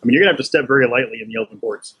way. I mean, you're going to have to step very lightly in the Elven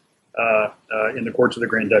courts, in the courts of the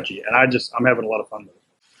Grand Duchy, and I'm having a lot of fun with it.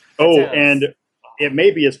 Oh, and it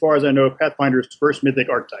may be, as far as I know, Pathfinder's first mythic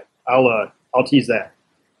archetype. I'll tease that.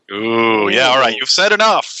 Ooh, yeah, all right, you've said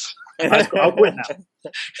enough. I'll quit now.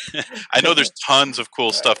 I know there's tons of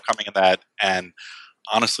cool stuff coming in that, and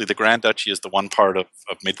honestly, the Grand Duchy is the one part of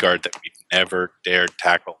Midgard that we've never dared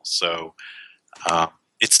tackle. So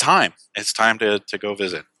it's time. It's time to go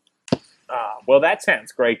visit. Well, that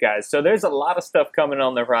sounds great, guys. So there's a lot of stuff coming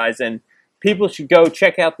on the horizon. People should go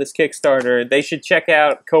check out this Kickstarter. They should check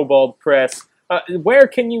out Kobold Press. Where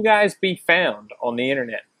can you guys be found on the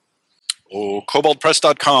internet? Oh,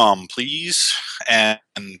 koboldpress.com, please. And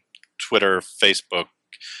Twitter, Facebook.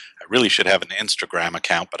 I really should have an Instagram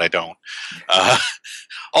account, but I don't.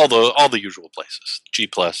 All the usual places. G+.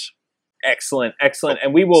 Excellent.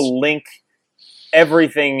 And we will link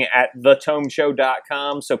everything at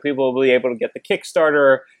thetomeshow.com, so people will be able to get the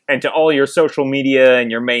Kickstarter and to all your social media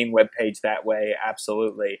and your main webpage that way.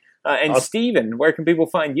 Absolutely. And Steven, where can people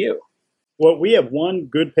find you? Well, we have one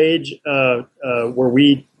good page where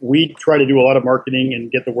we try to do a lot of marketing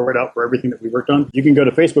and get the word out for everything that we worked on. You can go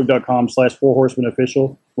to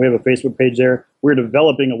facebook.com/4horsemenofficial. We have a Facebook page there. We're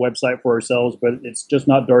developing a website for ourselves, but it's just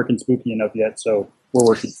not dark and spooky enough yet, so we're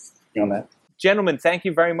working on that. Gentlemen, thank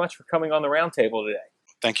you very much for coming on the roundtable today.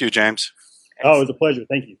 Thank you, James. Oh, it was a pleasure.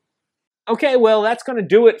 Thank you. Okay, well, that's going to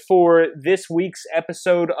do it for this week's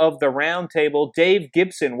episode of the Roundtable. Dave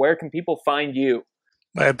Gibson, where can people find you?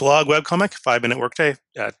 My blog webcomic, 5 Minute Workday,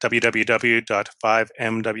 at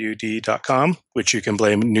www.5mwd.com, which you can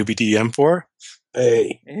blame Newbie DM for.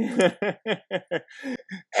 Hey.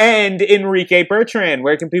 And Enrique Bertrand,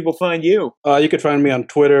 where can people find you? You can find me on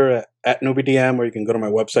Twitter at NewbieDM, or you can go to my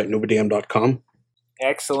website, newbiedm.com.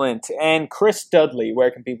 Excellent. And Chris Dudley,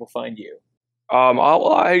 where can people find you?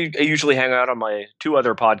 I usually hang out on my two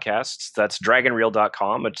other podcasts. That's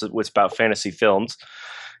dragonreel.com, it's about fantasy films,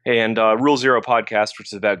 and Rule Zero Podcast,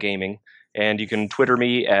 which is about gaming. And you can Twitter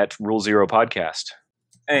me at Rule Zero Podcast.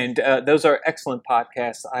 And those are excellent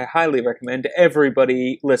podcasts. I highly recommend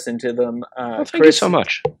everybody listen to them. Thank you so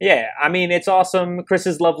much. Yeah, I mean, it's awesome.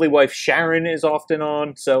 Chris's lovely wife, Sharon, is often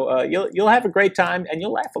on. So you'll have a great time, and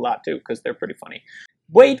you'll laugh a lot, too, because they're pretty funny.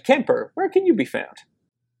 Wade Kemper, where can you be found?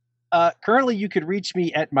 Currently, you could reach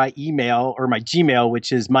me at my email or my Gmail,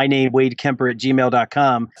 which is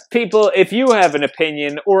myname.wadekemper@gmail.com. People, if you have an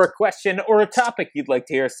opinion or a question or a topic you'd like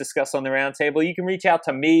to hear us discuss on the Roundtable, you can reach out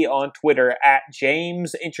to me on Twitter at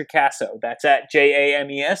James Introcaso. That's at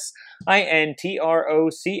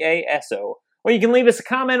JamesIntrocaso. Or you can leave us a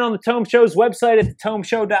comment on the Tome Show's website at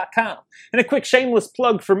thetomeshow.com. And a quick shameless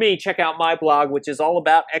plug for me, check out my blog, which is all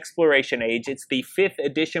about Exploration Age. It's the 5th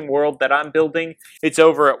edition world that I'm building. It's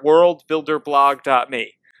over at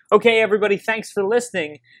worldbuilderblog.me. Okay, everybody, thanks for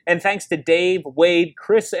listening, and thanks to Dave, Wade,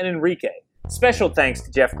 Chris, and Enrique. Special thanks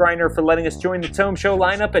to Jeff Greiner for letting us join the Tome Show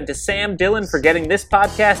lineup, and to Sam Dillon for getting this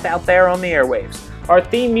podcast out there on the airwaves. Our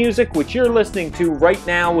theme music, which you're listening to right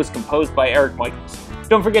now, was composed by Eric Michaels.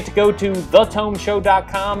 Don't forget to go to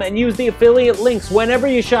thetomeshow.com and use the affiliate links whenever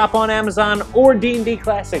you shop on Amazon or D&D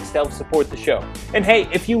Classics to help support the show. And hey,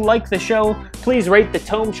 if you like the show, please rate the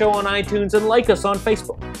Tome Show on iTunes and like us on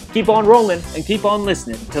Facebook. Keep on rolling and keep on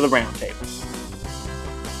listening to the Roundtable.